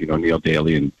of Neil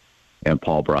Daly and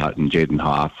Paul Brott and Jaden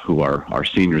Hoff, who are our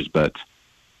seniors. But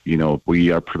we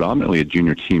are predominantly a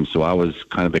junior team, so I was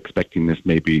kind of expecting this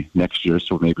maybe next year.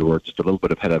 So maybe we're just a little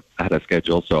bit ahead of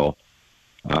schedule. So,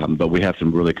 but we have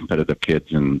some really competitive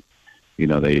kids, and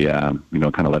they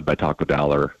kind of led by Taco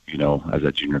Dollar, as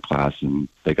a junior class, and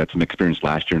they got some experience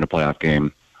last year in a playoff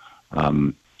game.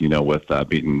 With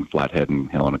beating Flathead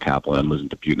and Helena Kaplan and losing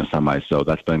to Butte in the semis. So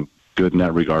that's been good in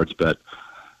that regards. But,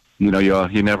 you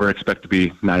never expect to be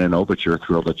 9-0, but you're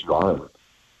thrilled that you are.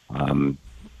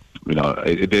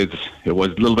 It was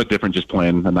a little bit different just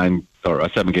playing a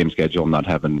 7-game schedule and not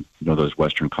having, those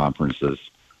Western conferences,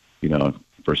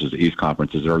 versus the East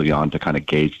conferences early on to kind of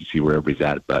gauge to see where everybody's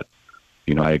at. But,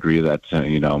 I agree that,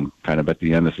 kind of at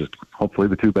the end, this is hopefully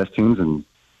the two best teams, and,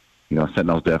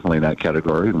 Sentinel's definitely in that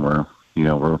category, and we're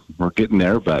getting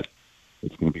there, but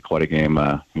it's going to be quite a game,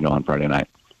 on Friday night.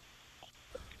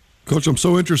 Coach, I'm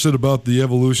so interested about the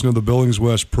evolution of the Billings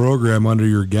West program under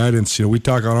your guidance. We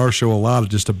talk on our show a lot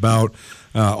just about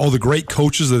all the great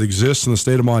coaches that exist in the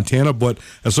state of Montana, but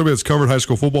as somebody that's covered high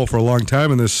school football for a long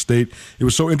time in this state, it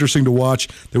was so interesting to watch.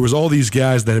 There was all these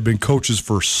guys that had been coaches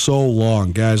for so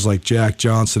long, guys like Jack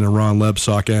Johnson and Ron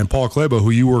Lebsock and Paul Kleba, who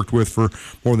you worked with for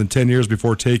more than 10 years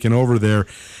before taking over there.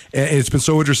 And it's been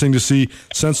so interesting to see,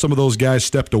 since some of those guys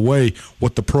stepped away,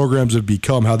 what the programs have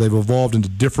become, how they've evolved into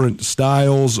different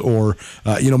styles, or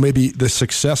maybe the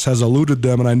success has eluded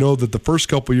them. And I know that the first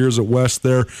couple of years at West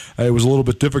there, it was a little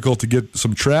bit difficult to get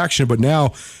some traction, but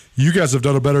now you guys have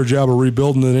done a better job of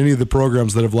rebuilding than any of the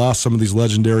programs that have lost some of these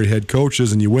legendary head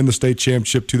coaches, and you win the state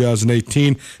championship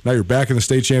 2018. Now you're back in the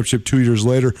state championship 2 years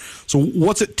later. So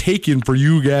what's it taken for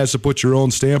you guys to put your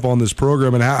own stamp on this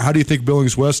program, and how do you think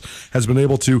Billings West has been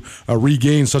able to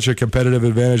regain such a competitive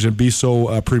advantage and be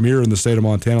so premier in the state of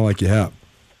Montana like you have?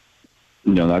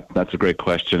 That's a great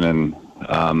question,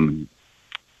 and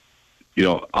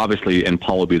obviously, and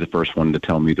Paul will be the first one to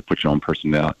tell me to put your own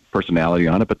personality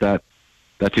on it, but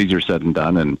that's easier said than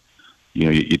done. And,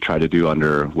 you try to do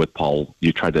with Paul,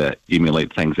 you try to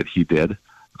emulate things that he did.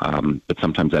 But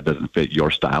sometimes that doesn't fit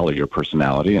your style or your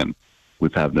personality. And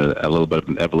we've had a little bit of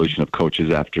an evolution of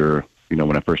coaches after,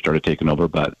 when I first started taking over.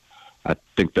 But I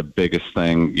think the biggest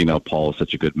thing, Paul is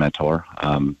such a good mentor.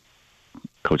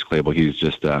 Coach Clable, he's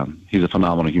just, he's a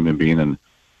phenomenal human being. And,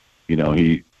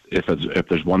 if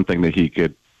there's one thing that he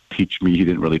could teach me, he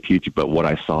didn't really teach it, but what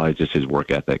I saw is just his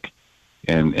work ethic.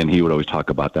 And he would always talk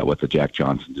about that with the Jack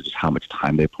Johnsons, just how much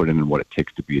time they put in and what it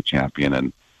takes to be a champion.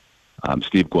 And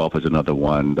Steve Guelph is another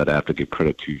one that I have to give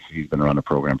credit to. He's been around the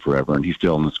program forever, and he's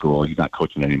still in the school. He's not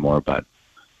coaching anymore, but,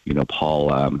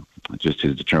 Paul, just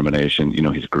his determination,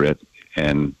 his grit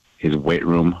and his weight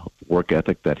room work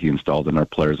ethic that he installed in our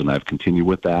players, and I've continued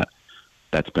with that.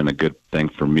 That's been a good thing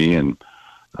for me, and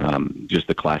just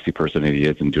the classy person that he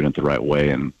is and doing it the right way,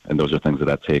 and those are things that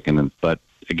I've taken. But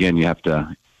again, you have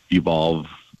to evolve,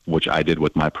 which I did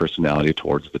with my personality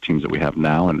towards the teams that we have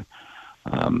now, and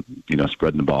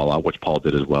spreading the ball out, which Paul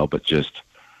did as well. But just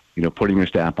putting your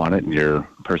stamp on it and your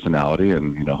personality,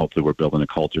 and hopefully we're building a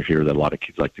culture here that a lot of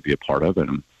kids like to be a part of.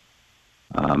 And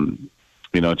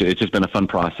it's just been a fun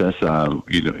process.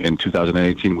 In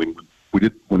 2018, we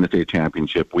did win the state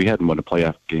championship. We hadn't won a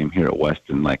playoff game here at West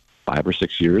in like 5 or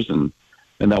 6 years, and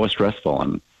that was stressful.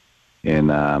 And in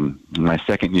my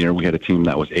second year, we had a team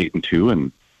that was 8-2,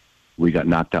 and we got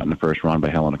knocked out in the first round by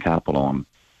Helena Capital.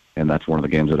 And that's one of the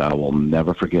games that I will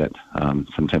never forget.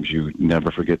 Sometimes you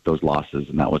never forget those losses,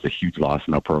 and that was a huge loss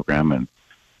in our program. And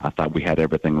I thought we had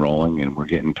everything rolling, and we're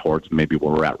getting towards maybe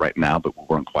where we're at right now, but we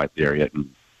weren't quite there yet.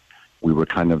 And we were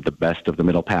kind of the best of the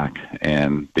middle pack.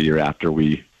 And the year after,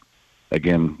 we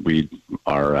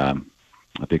are,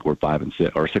 I think we're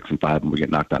 5-6 or 6-5, and we get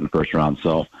knocked out in the first round.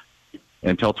 So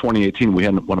until 2018, we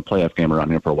hadn't won a playoff game around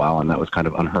here for a while, and that was kind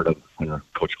of unheard of under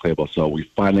Coach Clable. So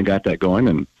we finally got that going,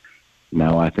 and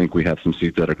now I think we have some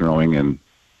seeds that are growing. And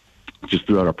just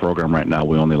throughout our program right now,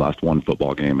 we only lost one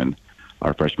football game, and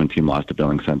our freshman team lost to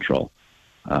Billings Central.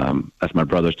 That's my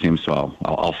brother's team, so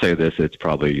I'll say this: it's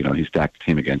probably he stacked the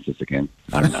team against us again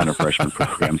on a freshman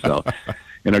program. So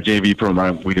in our JV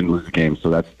program, we didn't lose a game. So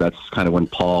that's kind of when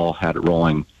Paul had it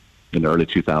rolling in the early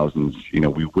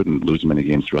 2000s. We wouldn't lose many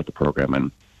games throughout the program,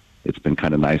 and it's been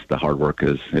kind of nice. The hard work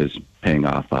is paying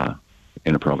off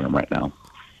in the program right now.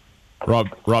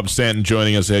 Rob Stanton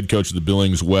joining us, head coach of the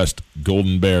Billings West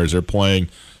Golden Bears. They're playing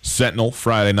Sentinel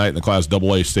Friday night in the Class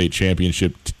AA state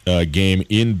championship game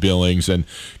in Billings. And,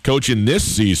 Coach, in this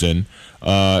season,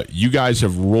 you guys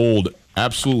have rolled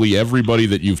absolutely everybody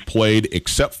that you've played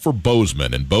except for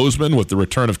Bozeman. And Bozeman, with the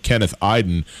return of Kenneth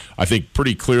Iden, I think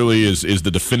pretty clearly is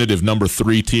the definitive number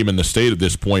 3 team in the state at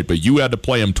this point. But you had to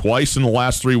play him twice in the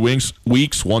last 3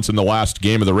 weeks, once in the last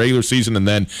game of the regular season and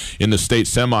then in the state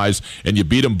semis. And you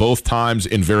beat them both times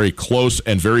in very close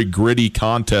and very gritty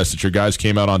contests that your guys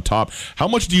came out on top. How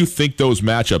much do you think those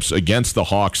matchups against the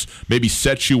Hawks maybe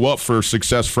set you up for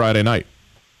success Friday night?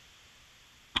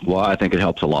 Well, I think it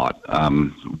helps a lot.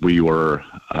 We were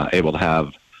able to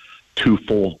have 2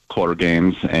 full quarter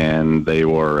games, and they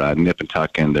were nip and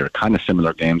tuck, and they're kind of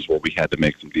similar games where we had to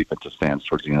make some defensive stands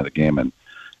towards the end of the game.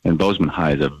 And Bozeman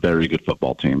High is a very good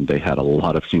football team. They had a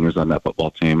lot of seniors on that football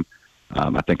team.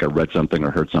 I think I read something or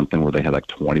heard something where they had like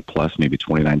 20 plus, maybe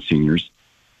 29 seniors.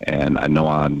 And I know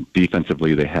on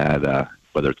defensively they had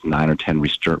whether it's 9 or 10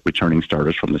 returning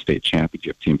starters from the state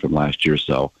championship team from last year.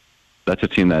 So that's a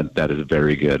team that is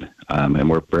very good, and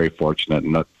we're very fortunate.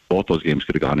 And both those games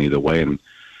could have gone either way. And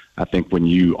I think when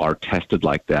you are tested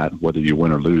like that, whether you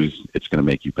win or lose, it's going to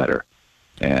make you better.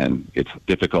 And it's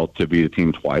difficult to beat a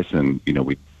team twice, and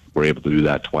we were able to do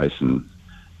that twice in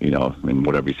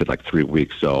whatever you said, like 3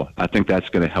 weeks. So I think that's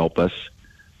going to help us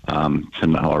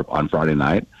tonight on Friday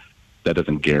night. That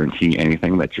doesn't guarantee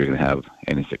anything that you're going to have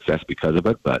any success because of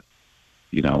it, but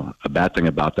a bad thing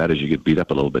about that is you get beat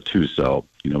up a little bit too. So,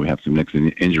 we have some mixed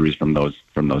injuries from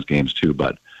those games too.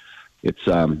 But it's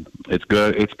good.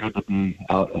 It's good to be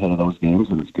out ahead of those games,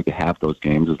 and it's good to have those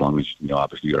games as long as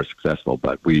obviously you are successful.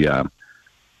 But we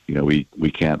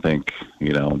can't think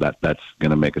that's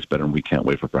going to make us better, and we can't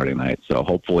wait for Friday night. So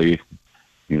hopefully,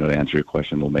 to answer your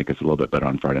question, will make us a little bit better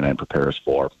on Friday night and prepare us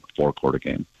for a 4-quarter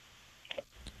game.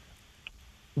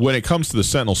 When it comes to the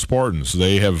Sentinel Spartans,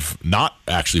 they have not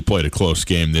actually played a close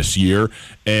game this year,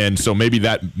 and so maybe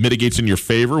that mitigates in your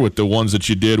favor with the ones that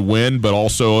you did win, but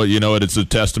also, it's a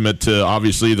testament to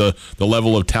obviously the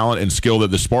level of talent and skill that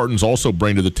the Spartans also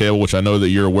bring to the table, which I know that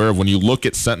you're aware of. When you look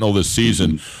at Sentinel this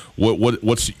season,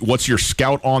 what's your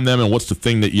scout on them, and what's the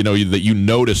thing that you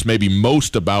notice maybe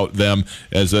most about them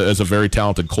as a very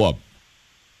talented club?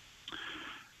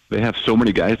 They have so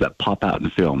many guys that pop out in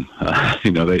film.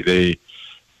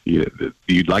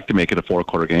 You'd like to make it a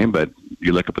 4-quarter game, but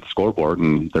you look up at the scoreboard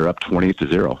and they're up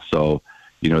 20-0. So,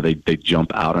 they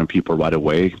jump out on people right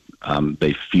away.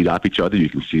 They feed off each other. You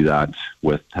can see that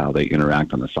with how they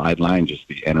interact on the sideline, just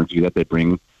the energy that they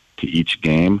bring to each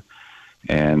game.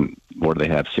 And where they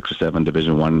have 6 or 7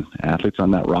 Division I athletes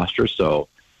on that roster. So,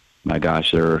 my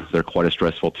gosh, they're quite a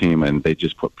stressful team, and they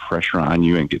just put pressure on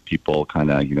you and get people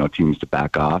kind of, teams to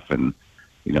back off. And,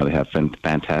 they have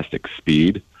fantastic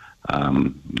speed.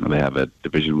 They have a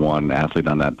Division I athlete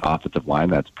on that offensive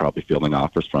line that's probably fielding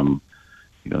offers from,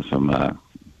 some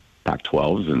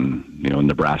Pac-12s and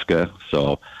Nebraska.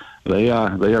 So they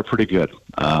are pretty good.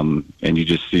 And you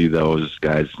just see those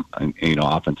guys,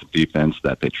 offensive defense,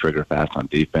 that they trigger fast on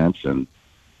defense. And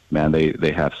man,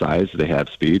 they have size, they have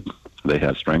speed, they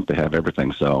have strength, they have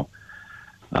everything. So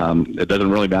it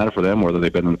doesn't really matter for them whether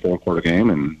they've been in the 4-quarter game,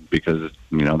 and because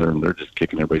they're just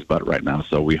kicking everybody's butt right now.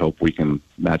 So we hope we can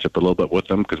match up a little bit with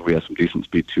them because we have some decent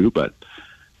speed too. But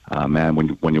man,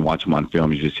 when you watch them on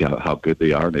film, you just see how good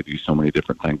they are. They do so many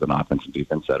different things on offense and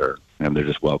defense and they're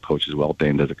just well coached as well.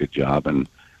 Dane does a good job, and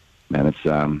man,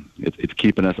 it's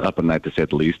keeping us up at night to say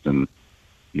the least. And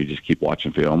you just keep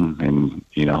watching film,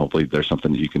 and hopefully there's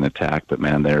something that you can attack. But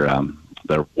man, they're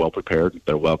well prepared,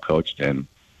 they're well coached, and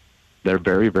they're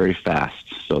very, very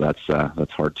fast. So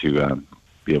that's hard to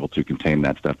be able to contain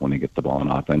that stuff when they get the ball in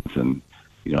offense. And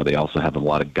they also have a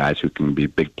lot of guys who can be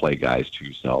big play guys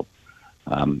too. So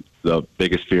the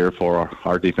biggest fear for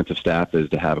our defensive staff is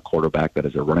to have a quarterback that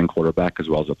is a running quarterback as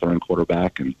well as a throwing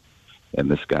quarterback.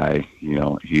 And this guy,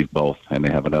 he's both. And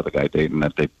they have another guy, Dayton,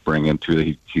 that they bring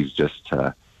into. He's just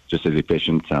as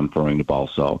efficient throwing the ball.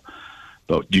 So,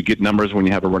 but you get numbers when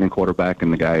you have a running quarterback,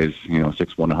 and the guy is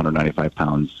 6'1", 195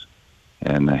 pounds,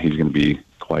 and he's going to be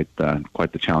quite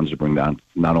the challenge to bring down.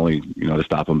 Not only to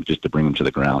stop him, just to bring him to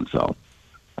the ground. So,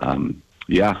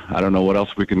 I don't know what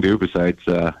else we can do besides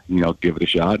give it a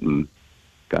shot. And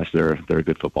gosh, they're a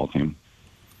good football team.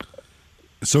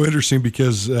 It's so interesting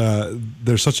because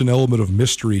there's such an element of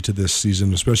mystery to this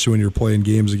season, especially when you're playing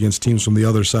games against teams from the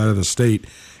other side of the state.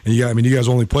 And you guys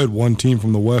only played one team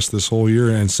from the West this whole year,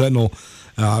 and Sentinel.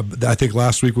 I think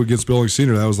last week against Billings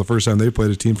Senior, that was the first time they played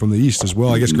a team from the East as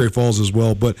well. I guess Great Falls as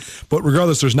well. But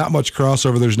regardless, there's not much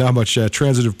crossover. There's not much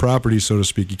transitive property, so to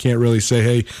speak. You can't really say,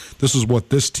 hey, this is what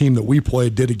this team that we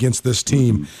played did against this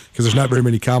team, because there's not very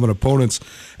many common opponents.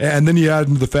 And then you add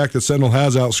into the fact that Sentinel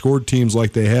has outscored teams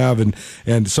like they have, and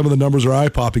some of the numbers are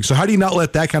eye-popping. So how do you not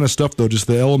let that kind of stuff, though, just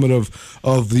the element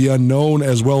of the unknown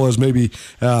as well as maybe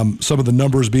some of the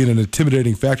numbers being an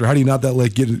intimidating factor, how do you not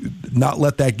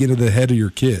let that get into the head of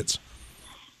your kids?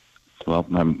 Well,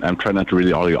 I'm trying not to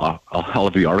read all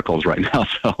of the articles right now,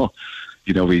 so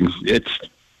it's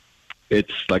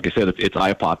like I said, it's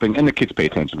eye popping, and the kids pay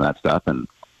attention to that stuff. And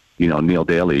Neil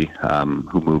Daly,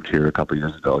 who moved here a couple of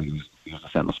years ago, he was a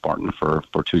Sentinel Spartan for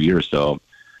 2 years. So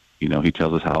he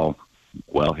tells us how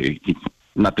well he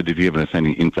not that he's given us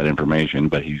any inside information,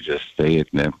 but he's just saying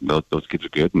those kids are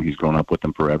good, and he's grown up with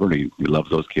them forever, and he loves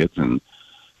those kids. And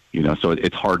so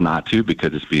it's hard not to,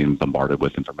 because it's being bombarded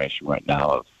with information right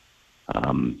now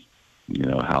of,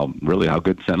 how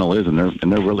good Sentinel is, and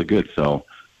they're really good. So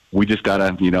we just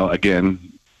gotta,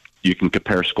 again, you can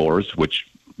compare scores, which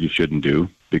you shouldn't do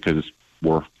because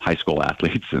we're high school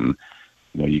athletes, and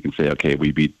you can say, okay,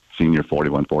 we beat Senior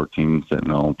 41-14,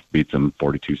 Sentinel beats them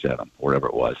 42-7, whatever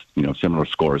it was, similar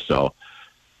scores. So,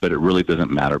 but it really doesn't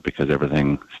matter because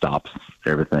everything stops.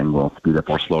 Everything will speed up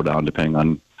or slow down depending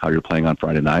on how you're playing on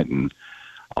Friday night, and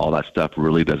all that stuff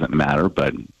really doesn't matter.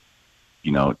 But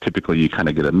typically you kind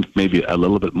of get maybe a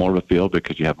little bit more of a feel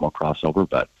because you have more crossover.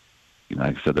 But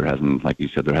like I said, there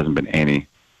hasn't been any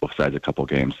besides a couple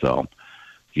games. So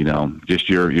just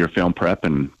your film prep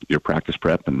and your practice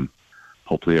prep, and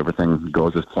hopefully everything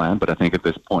goes as planned. But I think at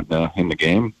this point in the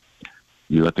game,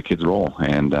 you let the kids roll,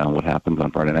 and what happens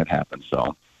on Friday night happens.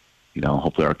 So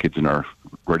hopefully our kids are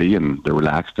ready and they're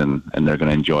relaxed, and they're going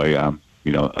to enjoy a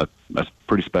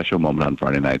pretty special moment on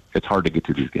Friday night. It's hard to get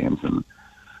to these games, and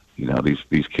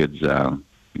these kids,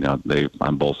 they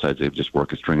on both sides, they've just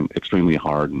worked extremely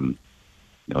hard, and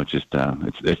it's just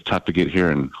it's tough to get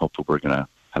here, and hopefully we're going to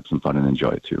have some fun and enjoy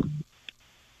it too.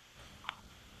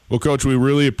 Well, Coach, we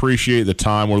really appreciate the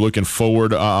time. We're looking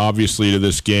forward, obviously, to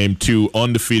this game. 2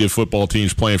 undefeated football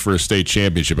teams playing for a state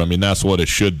championship. I mean, that's what it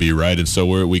should be, right? And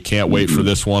so we can't wait for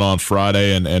this one on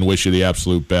Friday, and wish you the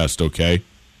absolute best, okay?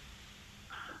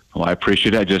 Well, I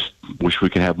appreciate it. I just wish we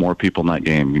could have more people in that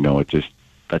game.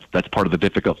 That's part of the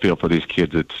difficult feel for these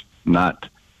kids. It's not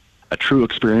a true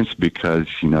experience because,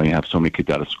 you have so many kids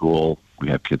out of school. We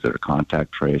have kids that are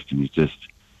contact traced, and you just,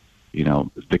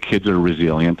 the kids are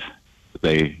resilient.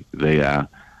 They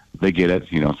get it.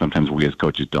 Sometimes we as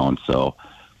coaches don't. So,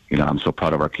 I'm so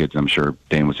proud of our kids. I'm sure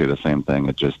Dane would say the same thing.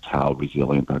 At just how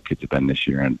resilient our kids have been this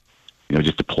year, and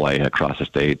just to play across the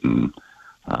state and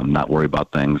not worry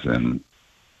about things. And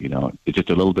it's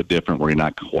just a little bit different where you're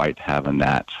not quite having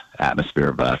that atmosphere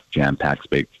of a jam-packed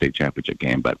state championship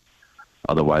game. But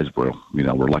otherwise, we're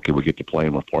lucky we get to play,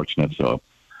 and we're fortunate. So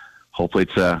hopefully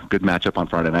it's a good matchup on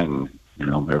Friday night,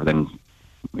 and everything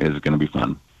is going to be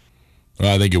fun.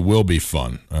 I think it will be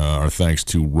fun. Our thanks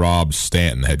to Rob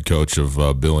Stanton, head coach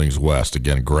of Billings West.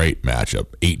 Again, great matchup.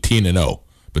 18-0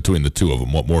 between the two of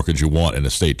them. What more could you want in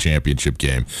a state championship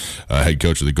game? Head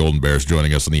coach of the Golden Bears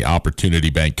joining us on the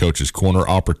Opportunity Bank Coach's Corner.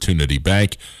 Opportunity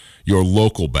Bank, your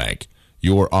local bank,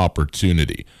 your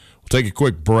opportunity. We'll take a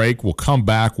quick break. We'll come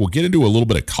back. We'll get into a little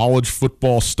bit of college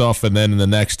football stuff, and then in the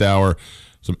next hour,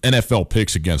 some NFL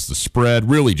picks against the spread.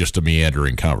 Really just a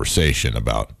meandering conversation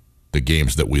about the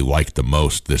games that we like the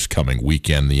most this coming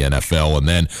weekend, the NFL. And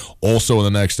then also in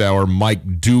the next hour,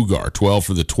 Mike Dugar, 12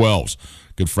 for the 12s.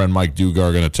 Good friend Mike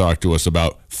Dugar going to talk to us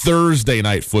about Thursday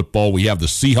night football. We have the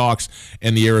Seahawks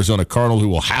and the Arizona Cardinals, who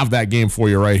will have that game for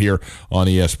you right here on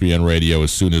ESPN Radio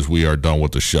as soon as we are done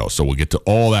with the show. So we'll get to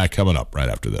all that coming up right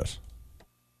after this.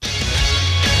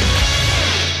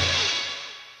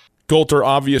 Coulter,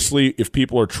 obviously, if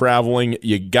people are traveling,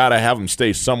 you got to have them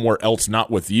stay somewhere else,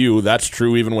 not with you. That's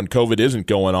true even when COVID isn't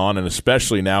going on, and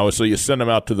especially now. So you send them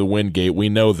out to the Wingate. We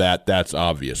know that. That's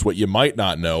obvious. What you might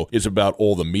not know is about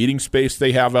all the meeting space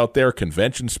they have out there,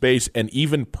 convention space, and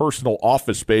even personal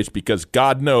office space, because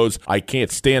God knows I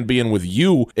can't stand being with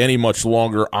you any much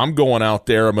longer. I'm going out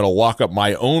there. I'm going to lock up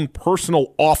my own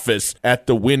personal office at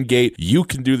the Wingate. You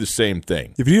can do the same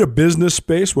thing. If you need a business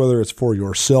space, whether it's for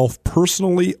yourself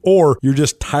personally or you're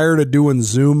just tired of doing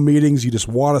Zoom meetings, you just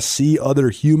want to see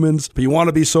other humans, but you want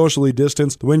to be socially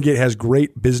distanced, the Wingate has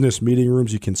great business meeting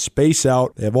rooms. You can space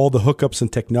out. They have all the hookups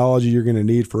and technology you're going to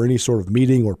need for any sort of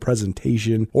meeting or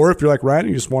presentation. Or if you're like Ryan,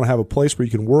 you just want to have a place where you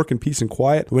can work in peace and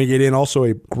quiet, the Wingate Inn also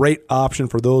a great option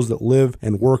for those that live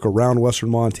and work around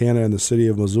Western Montana and the city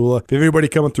of Missoula. If you have anybody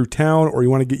coming through town or you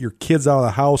want to get your kids out of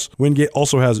the house, Wingate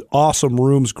also has awesome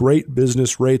rooms, great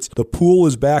business rates. The pool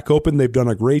is back open. They've done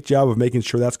a great job of making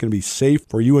sure that's going to be safe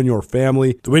for you and your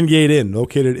family. The Wingate Inn,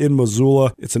 located in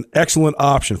Missoula, it's an excellent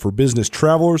option for business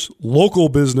travelers, local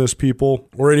business people,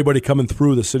 or anybody coming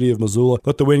through the city of Missoula.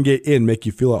 Let the Wingate Inn make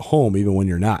you feel at home even when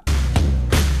you're not.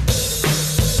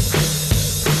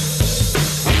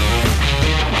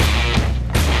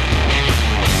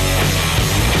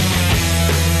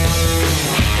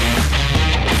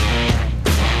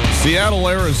 Seattle,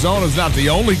 Arizona is not the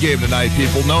only game tonight,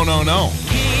 people. No.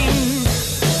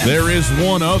 There is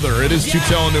one other. It is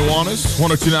Tootell and Nuanez,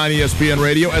 102.9 ESPN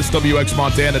Radio, SWX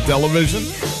Montana Television.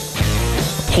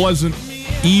 A pleasant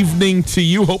evening to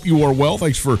you. Hope you are well.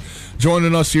 Thanks for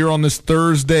joining us here on this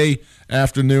Thursday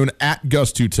afternoon at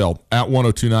Gus Tootell, at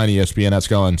 102.9 ESPN, at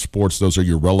Skyline Sports. Those are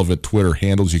your relevant Twitter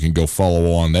handles. You can go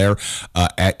follow on there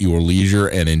at your leisure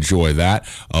and enjoy that.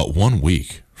 1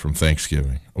 week from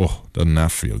Thanksgiving. Oh, doesn't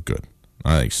that feel good?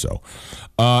 I think so.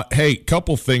 Hey,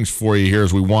 couple things for you here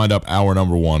as we wind up hour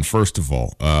number one. First of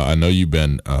all, I know you've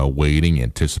been waiting,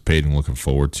 anticipating, looking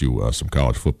forward to some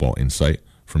college football insight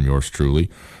from yours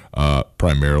truly,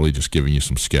 primarily just giving you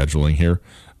some scheduling here.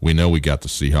 We know we got the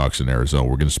Seahawks in Arizona.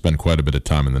 We're going to spend quite a bit of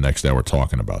time in the next hour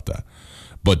talking about that.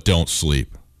 But don't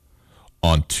sleep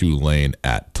on Tulane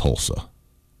at Tulsa.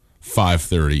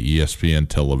 5:30 ESPN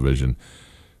television.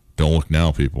 Don't look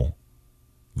now, people.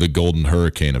 The Golden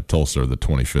Hurricane of Tulsa are the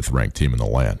 25th ranked team in the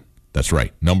land. That's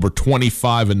right, number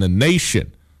 25 in the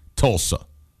nation, Tulsa.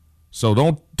 So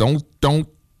don't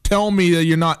tell me that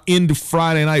you're not into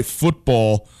Friday night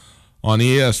football on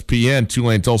ESPN.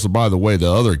 Tulane Tulsa, by the way,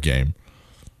 the other game,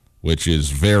 which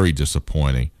is very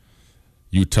disappointing,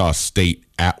 Utah State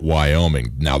at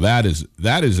Wyoming. Now that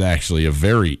is actually a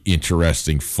very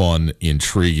interesting, fun,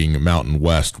 intriguing Mountain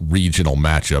West regional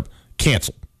matchup.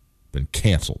 Been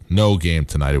canceled. No game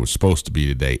tonight. It was supposed to be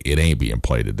today. It ain't being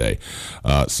played today.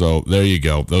 So there you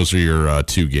go. Those are your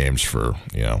two games for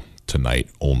tonight,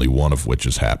 only one of which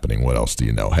is happening. What else do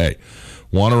you know? Hey,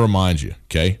 want to remind you,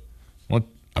 okay?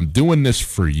 I'm doing this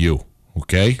for you,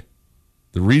 okay?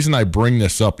 The reason I bring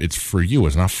this up, it's for you.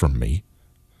 It's not for me.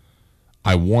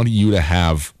 I want you to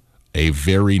have a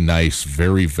very nice,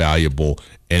 very valuable,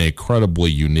 and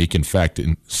incredibly unique, in fact,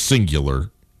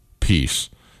 singular piece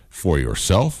for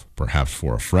yourself, perhaps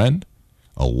for a friend,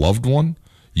 a loved one.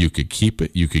 You could keep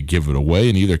it. You could give it away.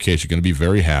 In either case, you're going to be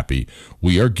very happy.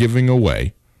 We are giving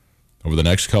away, over the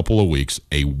next couple of weeks,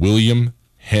 a William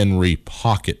Henry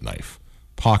pocket knife.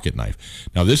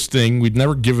 Now, this thing, we'd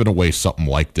never given away something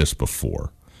like this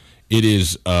before. It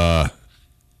is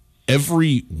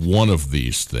every one of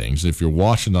these things. If you're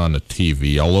watching on the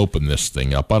TV, I'll open this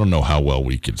thing up. I don't know how well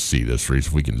we can see this, Reese.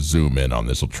 If we can zoom in on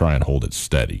this, I'll try and hold it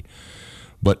steady.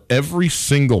 But every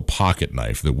single pocket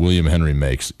knife that William Henry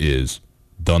makes is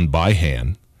done by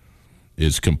hand,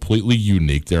 is completely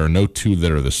unique. There are no two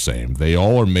that are the same. They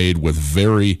all are made with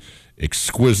very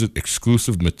exquisite,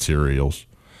 exclusive materials.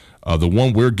 The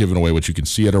one we're giving away, which you can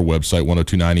see at our website,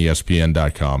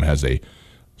 1029ESPN.com, has a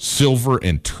silver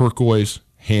and turquoise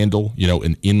handle,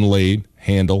 an inlaid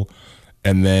handle,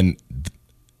 and then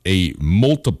a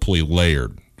multiply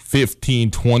layered, 15,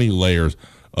 20 layers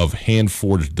of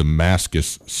hand-forged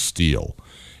Damascus steel.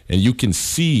 And you can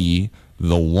see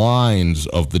the lines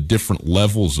of the different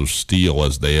levels of steel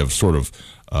as they have sort of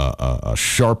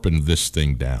sharpened this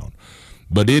thing down.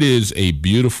 But it is a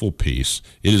beautiful piece.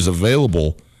 It is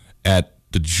available at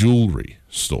the jewelry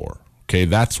store. Okay,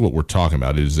 that's what we're talking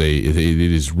about. It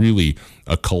is really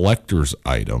a collector's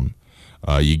item.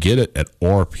 You get it at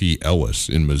R.P. Ellis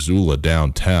in Missoula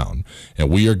downtown, and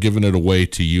we are giving it away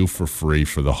to you for free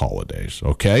for the holidays,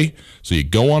 okay? So you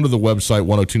go onto the website,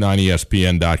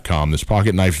 1029ESPN.com. This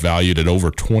pocket knife valued at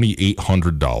over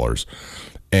 $2,800,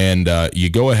 and you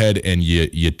go ahead and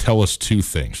you tell us two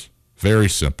things. Very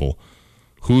simple.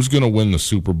 Who's going to win the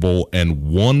Super Bowl,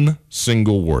 and one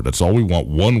single word. That's all we want,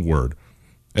 one word,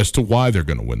 as to why they're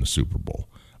going to win the Super Bowl.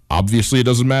 Obviously, it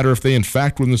doesn't matter if they, in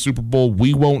fact, win the Super Bowl.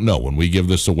 We won't know when we give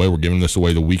this away. We're giving this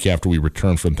away the week after we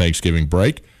return from Thanksgiving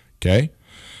break, okay?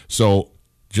 So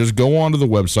just go on to the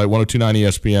website,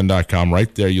 1029ESPN.com.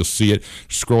 Right there, you'll see it.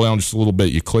 Scroll down just a little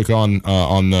bit. You click on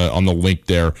the link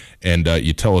there, and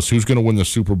you tell us who's going to win the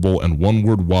Super Bowl and one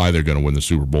word why they're going to win the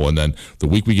Super Bowl. And then the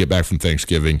week we get back from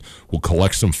Thanksgiving, we'll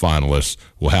collect some finalists.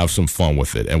 We'll have some fun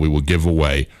with it, and we will give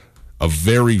away a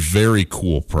very, very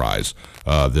cool prize,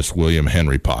 this William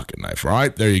Henry pocket knife. All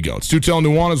right, there you go. It's Tootell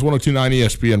Nuanez, 1029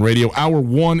 ESPN Radio. Hour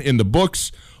 1 in the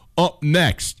books. Up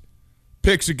next,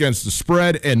 picks against the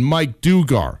spread and Mike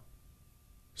Dugar.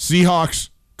 Seahawks,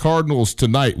 Cardinals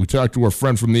tonight. We talked to our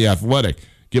friend from The Athletic.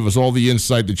 Give us all the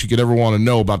insight that you could ever want to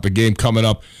know about the game coming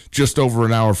up just over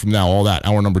an hour from now. All that,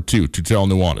 hour number 2. Tootell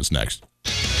Nuanez next.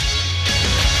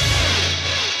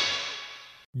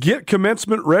 Get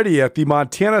commencement ready at the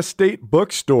Montana State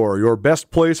Bookstore, your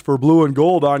best place for blue and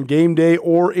gold on game day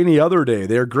or any other day.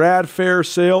 Their grad fair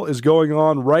sale is going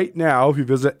on right now if you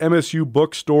visit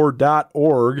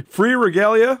msubookstore.org. Free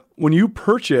regalia when you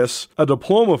purchase a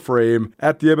diploma frame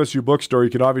at the MSU Bookstore. You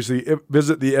can obviously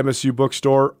visit the MSU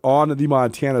Bookstore on the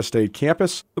Montana State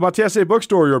campus. The Montana State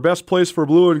Bookstore, your best place for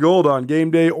blue and gold on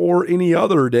game day or any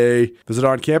other day. Visit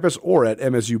on campus or at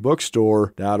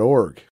msubookstore.org.